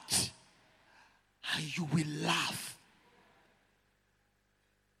 Act, and you will laugh.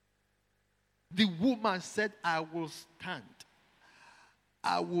 The woman said, I will stand.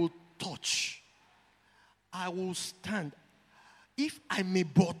 I will touch. I will stand. If I may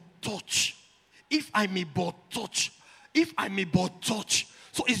but touch. If I may but touch. If I may but touch.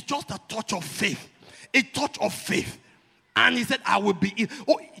 So it's just a touch of faith. A touch of faith. And he said, I will be in.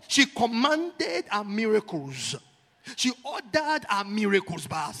 Oh, she commanded her miracles. She ordered her miracles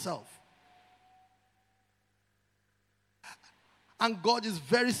by herself. And God is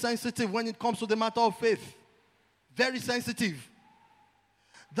very sensitive when it comes to the matter of faith. Very sensitive.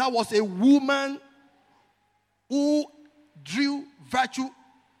 That was a woman who drew virtue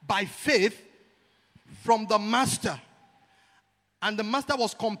by faith from the master. And the master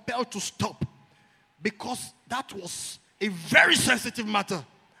was compelled to stop, because that was a very sensitive matter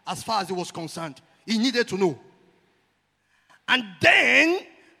as far as he was concerned. He needed to know. And then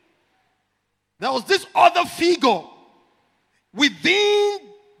there was this other figure within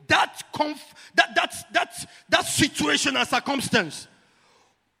that situation and circumstance,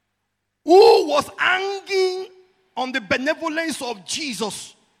 who was hanging on the benevolence of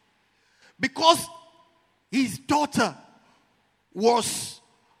Jesus, because his daughter was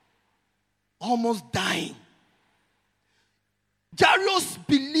almost dying. Jairus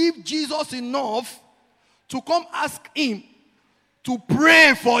believed Jesus enough to come ask him to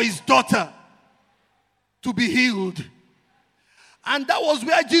pray for his daughter to be healed. And that was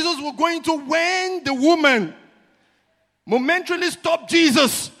where Jesus was going to, when the woman momentarily stopped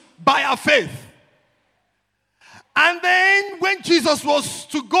Jesus by her faith. And then when Jesus was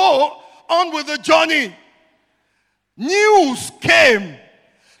to go on with the journey, news came.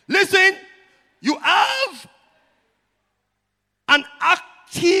 Listen, you have an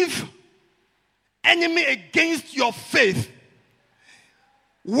active enemy against your faith.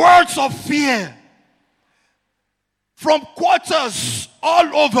 Words of fear from quarters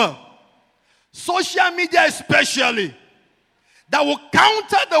all over, social media especially, that will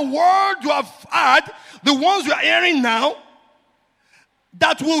counter the word you have heard, the ones you are hearing now,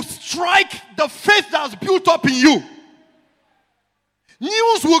 that will strike the faith that's built up in you.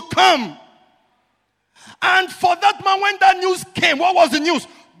 News will come. And for that man, when that news came, what was the news?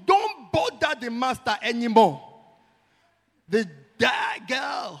 Don't bother the master anymore. The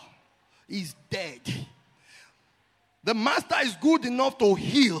girl is dead. The master is good enough to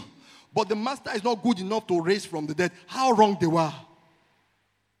heal, but the master is not good enough to raise from the dead. How wrong they were.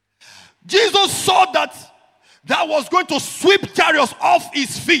 Jesus saw that was going to sweep Jairus off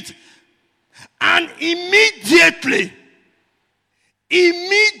his feet. And immediately,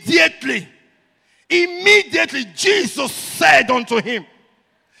 Jesus said unto him,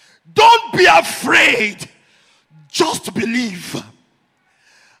 don't be afraid, just believe.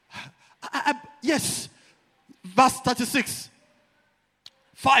 Yes, verse 36.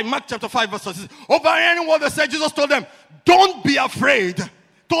 Mark chapter 5, verse 36. Overhearing what they said, Jesus told them, don't be afraid.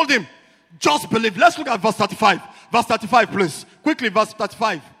 Told him, just believe. Let's look at verse 35. Verse 35, please. Quickly, verse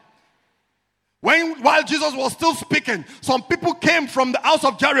 35. While Jesus was still speaking, some people came from the house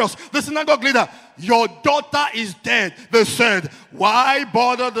of Jairus, the synagogue leader. Your daughter is dead. They said, why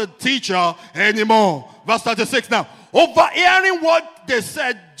bother the teacher anymore? Verse 36 now. Overhearing what they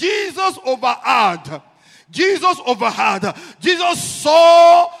said, Jesus overheard. Jesus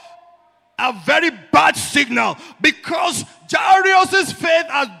saw a very bad signal, because Jairus' faith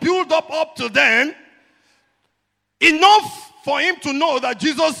has built up to then enough for him to know that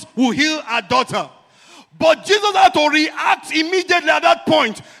Jesus will heal her daughter. But Jesus had to react immediately at that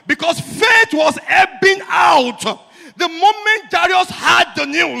point, because faith was ebbing out. The moment Jairus had the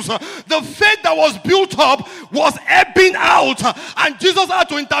news, the faith that was built up was ebbing out, and Jesus had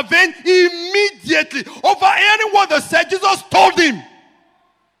to intervene immediately. Overhearing what they said, Jesus told him,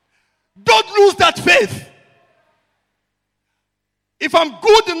 don't lose that faith. If I'm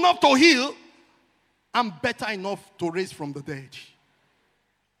good enough to heal, I'm better enough to raise from the dead.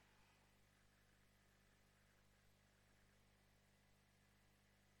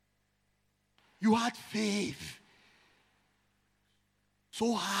 You had faith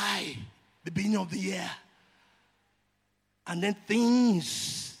so high the beginning of the year, and then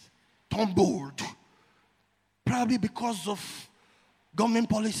things tumbled, probably because of government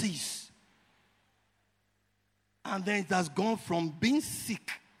policies. And then it has gone from being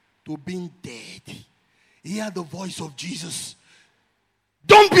sick to being dead. Hear the voice of Jesus.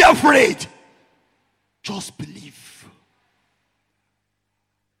 Don't be afraid. Just believe.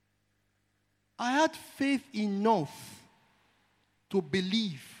 I had faith enough to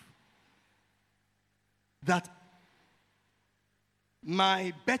believe that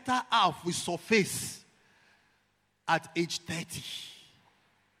my better half will surface at age 30,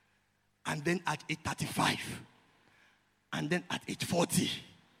 and then at age 35, and then at age 40.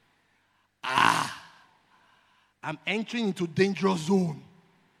 I'm entering into dangerous zone.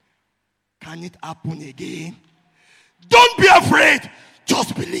 Can it happen again? Don't be afraid.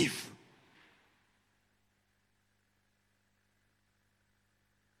 Just believe.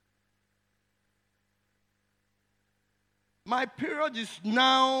 My period is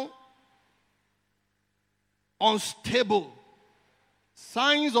now unstable.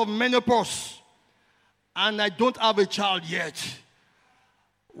 Signs of menopause. And I don't have a child yet.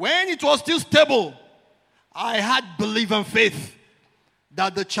 When it was still stable, I had belief and faith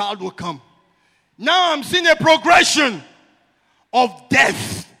that the child will come. Now I'm seeing a progression of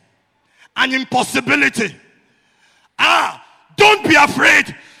death and impossibility. Don't be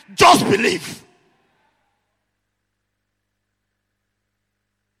afraid. Just believe.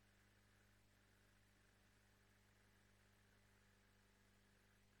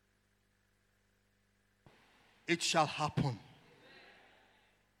 It shall happen.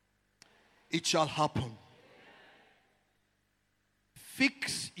 It shall happen.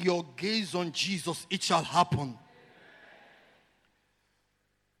 Fix your gaze on Jesus. It shall happen.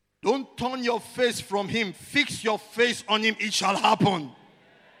 Don't turn your face from him. Fix your face on him. It shall happen.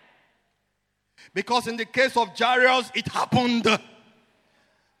 Because in the case of Jairus, it happened.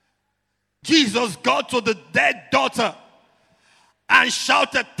 Jesus got to the dead daughter, and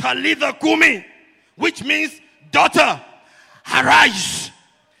shouted, Talitha Kumi, which means, daughter, arise.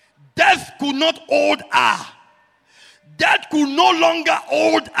 Death could not hold her. Death could no longer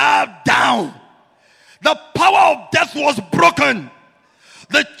hold her down. The power of death was broken.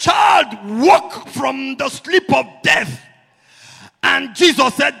 The child woke from the sleep of death. And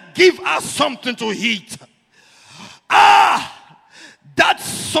Jesus said, give us something to eat. That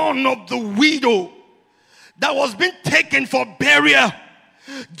son of the widow that was being taken for burial,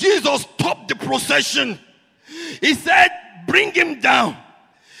 Jesus stopped the procession. He said, bring him down.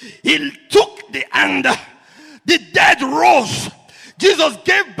 He took the hand. The dead rose. Jesus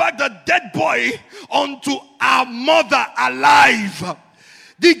gave back the dead boy unto our mother alive.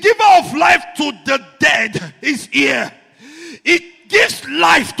 The giver of life to the dead is here. It gives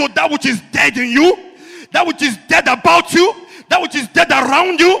life to that which is dead in you, that which is dead about you, that which is dead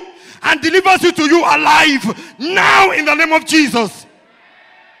around you, and delivers you to you alive now in the name of Jesus.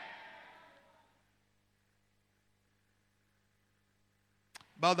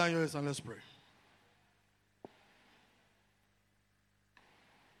 Bow down your heads and let's pray.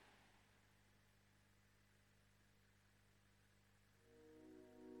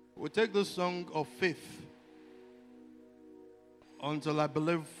 We'll take this song of faith until I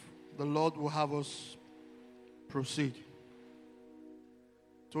believe the Lord will have us proceed.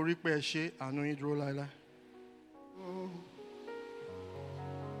 Torí pé ẹ ṣé, àánú yín dúró láéláé.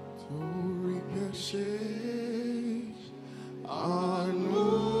 Torí pé ẹ ṣé, àánú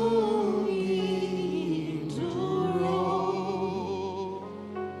yín dúró.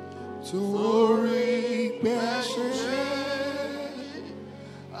 Torí pé ẹ ṣé,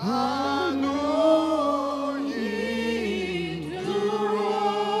 àánú yín dúró.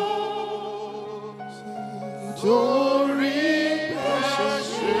 Torí pé ẹ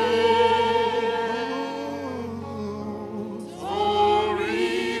ṣé, torí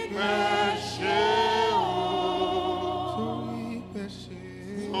pé ẹ ṣé, torí pé ẹ ṣé,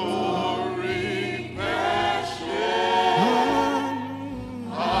 torí pé ẹ ṣé,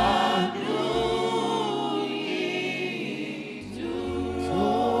 àánú yín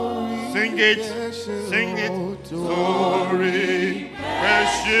dúró. Sing it, sing it. Torí pé ẹ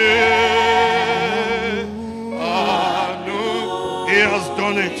ṣé. He has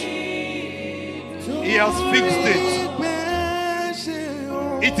done it. He has fixed it.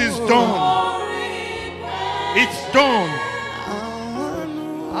 It is done. It's done.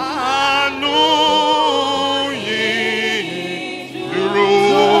 Àánú yín dúró.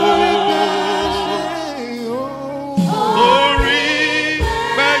 Torí pé ẹ ṣé. Torí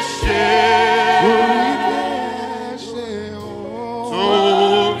pé ẹ ṣé.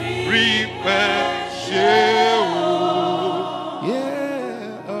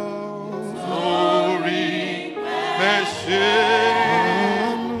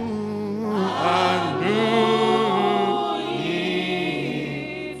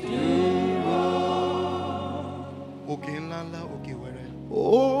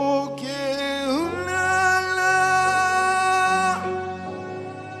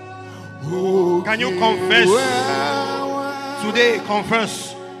 Can you confess? Today,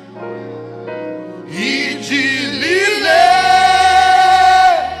 confess. Ìjì líle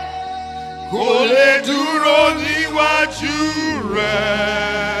kò lè dúró níwájú rẹ̀.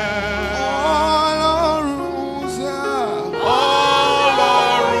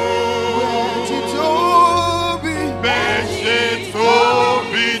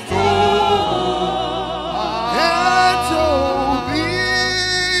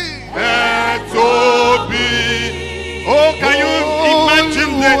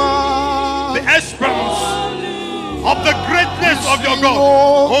 Of the greatness of your God.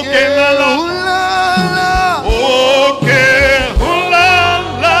 Okay, la la. Okay, la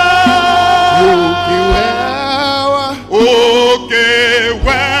la. Okay,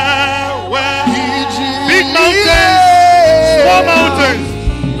 where? Big mountains, small mountains.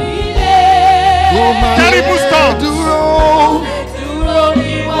 Terrible storms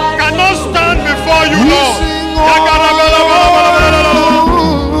cannot stand before you, Lord.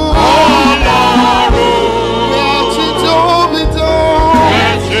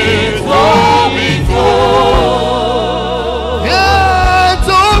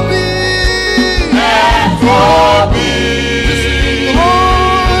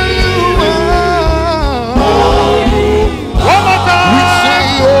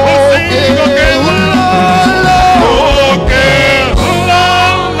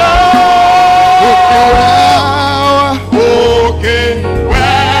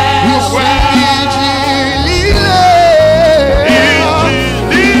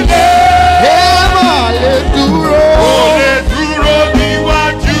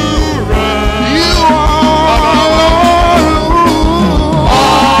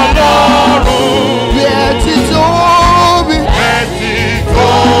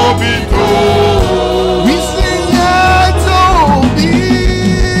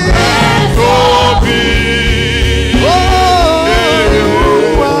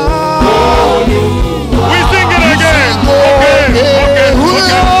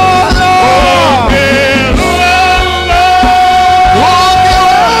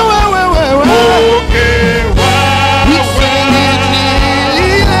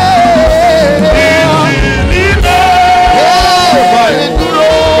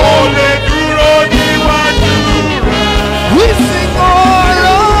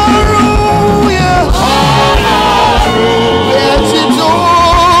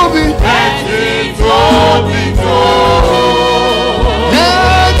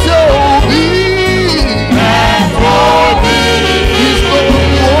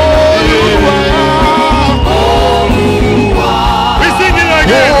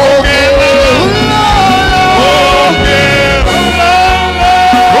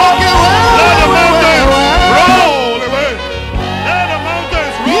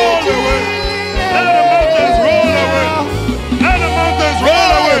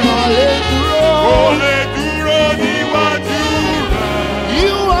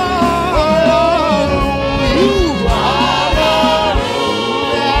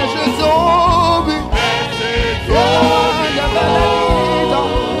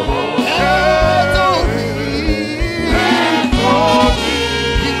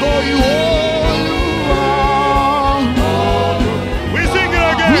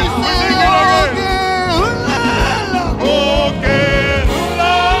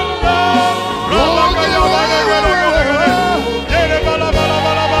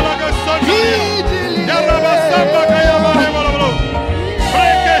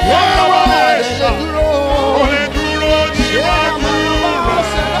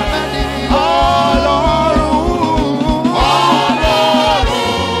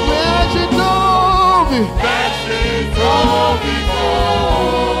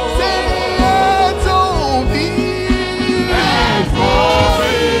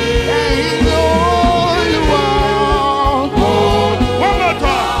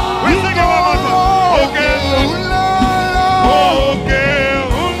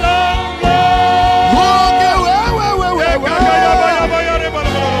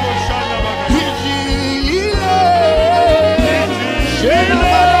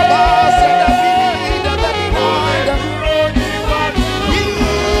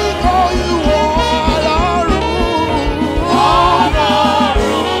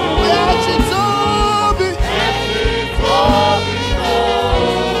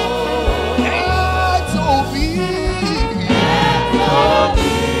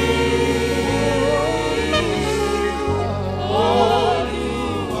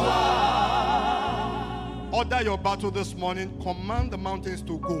 Order your battle this morning. Command the mountains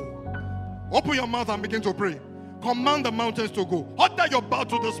to go. Open your mouth and begin to pray. Command the mountains to go. Order your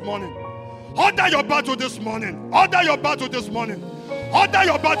battle this morning. Order your battle this morning. Order your battle this morning. Order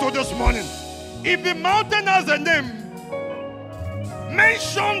your battle this morning. If the mountain has a name,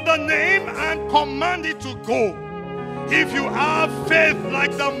 mention the name and command it to go. If you have faith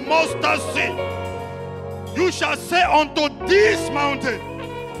like the mustard seed, you shall say unto this mountain,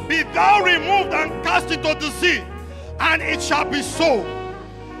 be thou removed and cast into the sea, and it shall be so.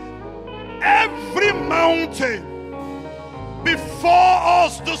 Every mountain before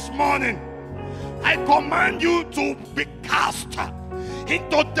us this morning, I command you to be cast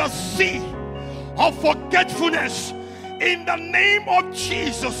into the sea of forgetfulness in the name of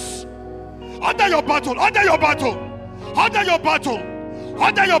Jesus. Order your battle, order your battle, order your battle,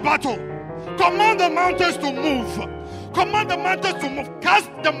 order your battle. Command the mountains to move. Command the mountains to move.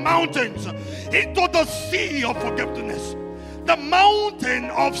 Cast the mountains into the sea of forgetfulness. The mountain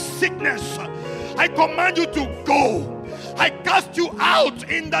of sickness, I command you to go. I cast you out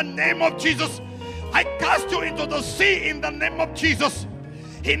in the name of Jesus. I cast you into the sea in the name of Jesus.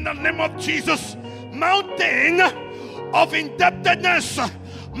 In the name of Jesus. Mountain of indebtedness.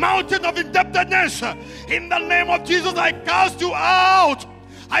 Mountain of indebtedness. In the name of Jesus, I cast you out.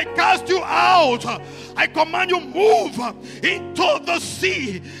 I cast you out. I command you move into the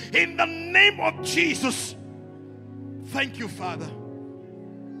sea in the name of Jesus. Thank you, Father.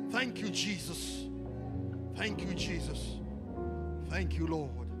 Thank you, Jesus. Thank you, Jesus. Thank you,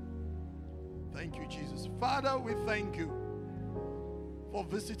 Lord. Thank you, Jesus. Father, we thank you for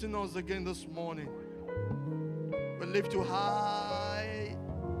visiting us again this morning. We lift you high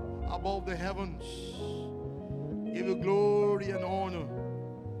above the heavens. Give you glory and honor.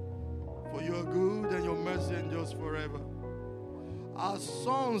 For you are good and your mercy endures forever. Our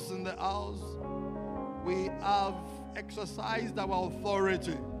sons in the house, we have exercised our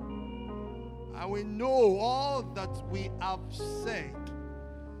authority. And we know all that we have said,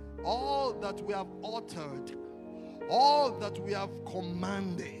 all that we have uttered, all that we have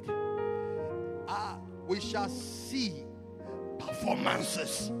commanded, we shall see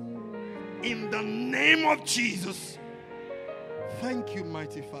performances in the name of Jesus. Thank you,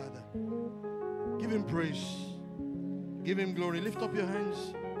 mighty Father. Give him praise. Give him glory. Lift up your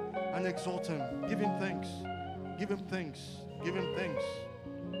hands and exalt him. Give him thanks. Give him thanks. Give him thanks.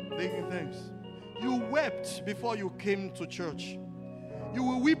 Give him thanks. You wept before you came to church. You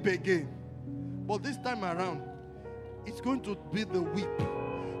will weep again. But this time around, it's going to be the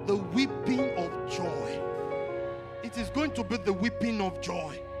weeping of joy. It is going to be the weeping of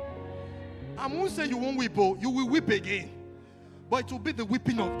joy. I won't say you won't weep, you will weep again. But it will be the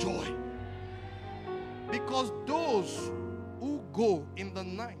weeping of joy. Because those who go in the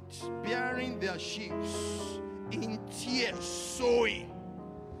night bearing their sheaves in tears sowing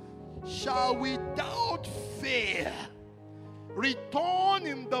shall without fear return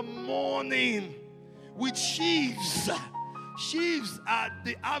in the morning with sheaves. Sheaves are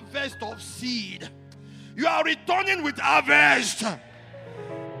the harvest of seed. You are returning with harvest.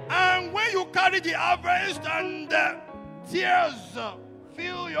 And when you carry the harvest and tears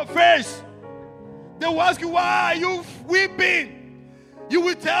fill your face, they will ask you, why are you weeping? You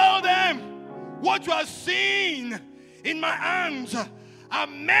will tell them, what you are seeing in my hands are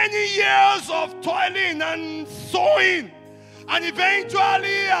many years of toiling and sowing. And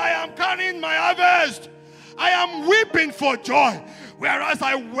eventually I am carrying my harvest. I am weeping for joy. Whereas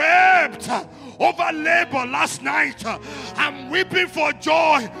I wept over labor last night, I'm weeping for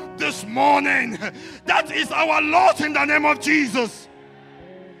joy this morning. That is our Lord in the name of Jesus.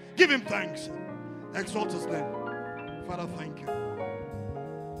 Give him thanks. Exalt his name. Father, thank you.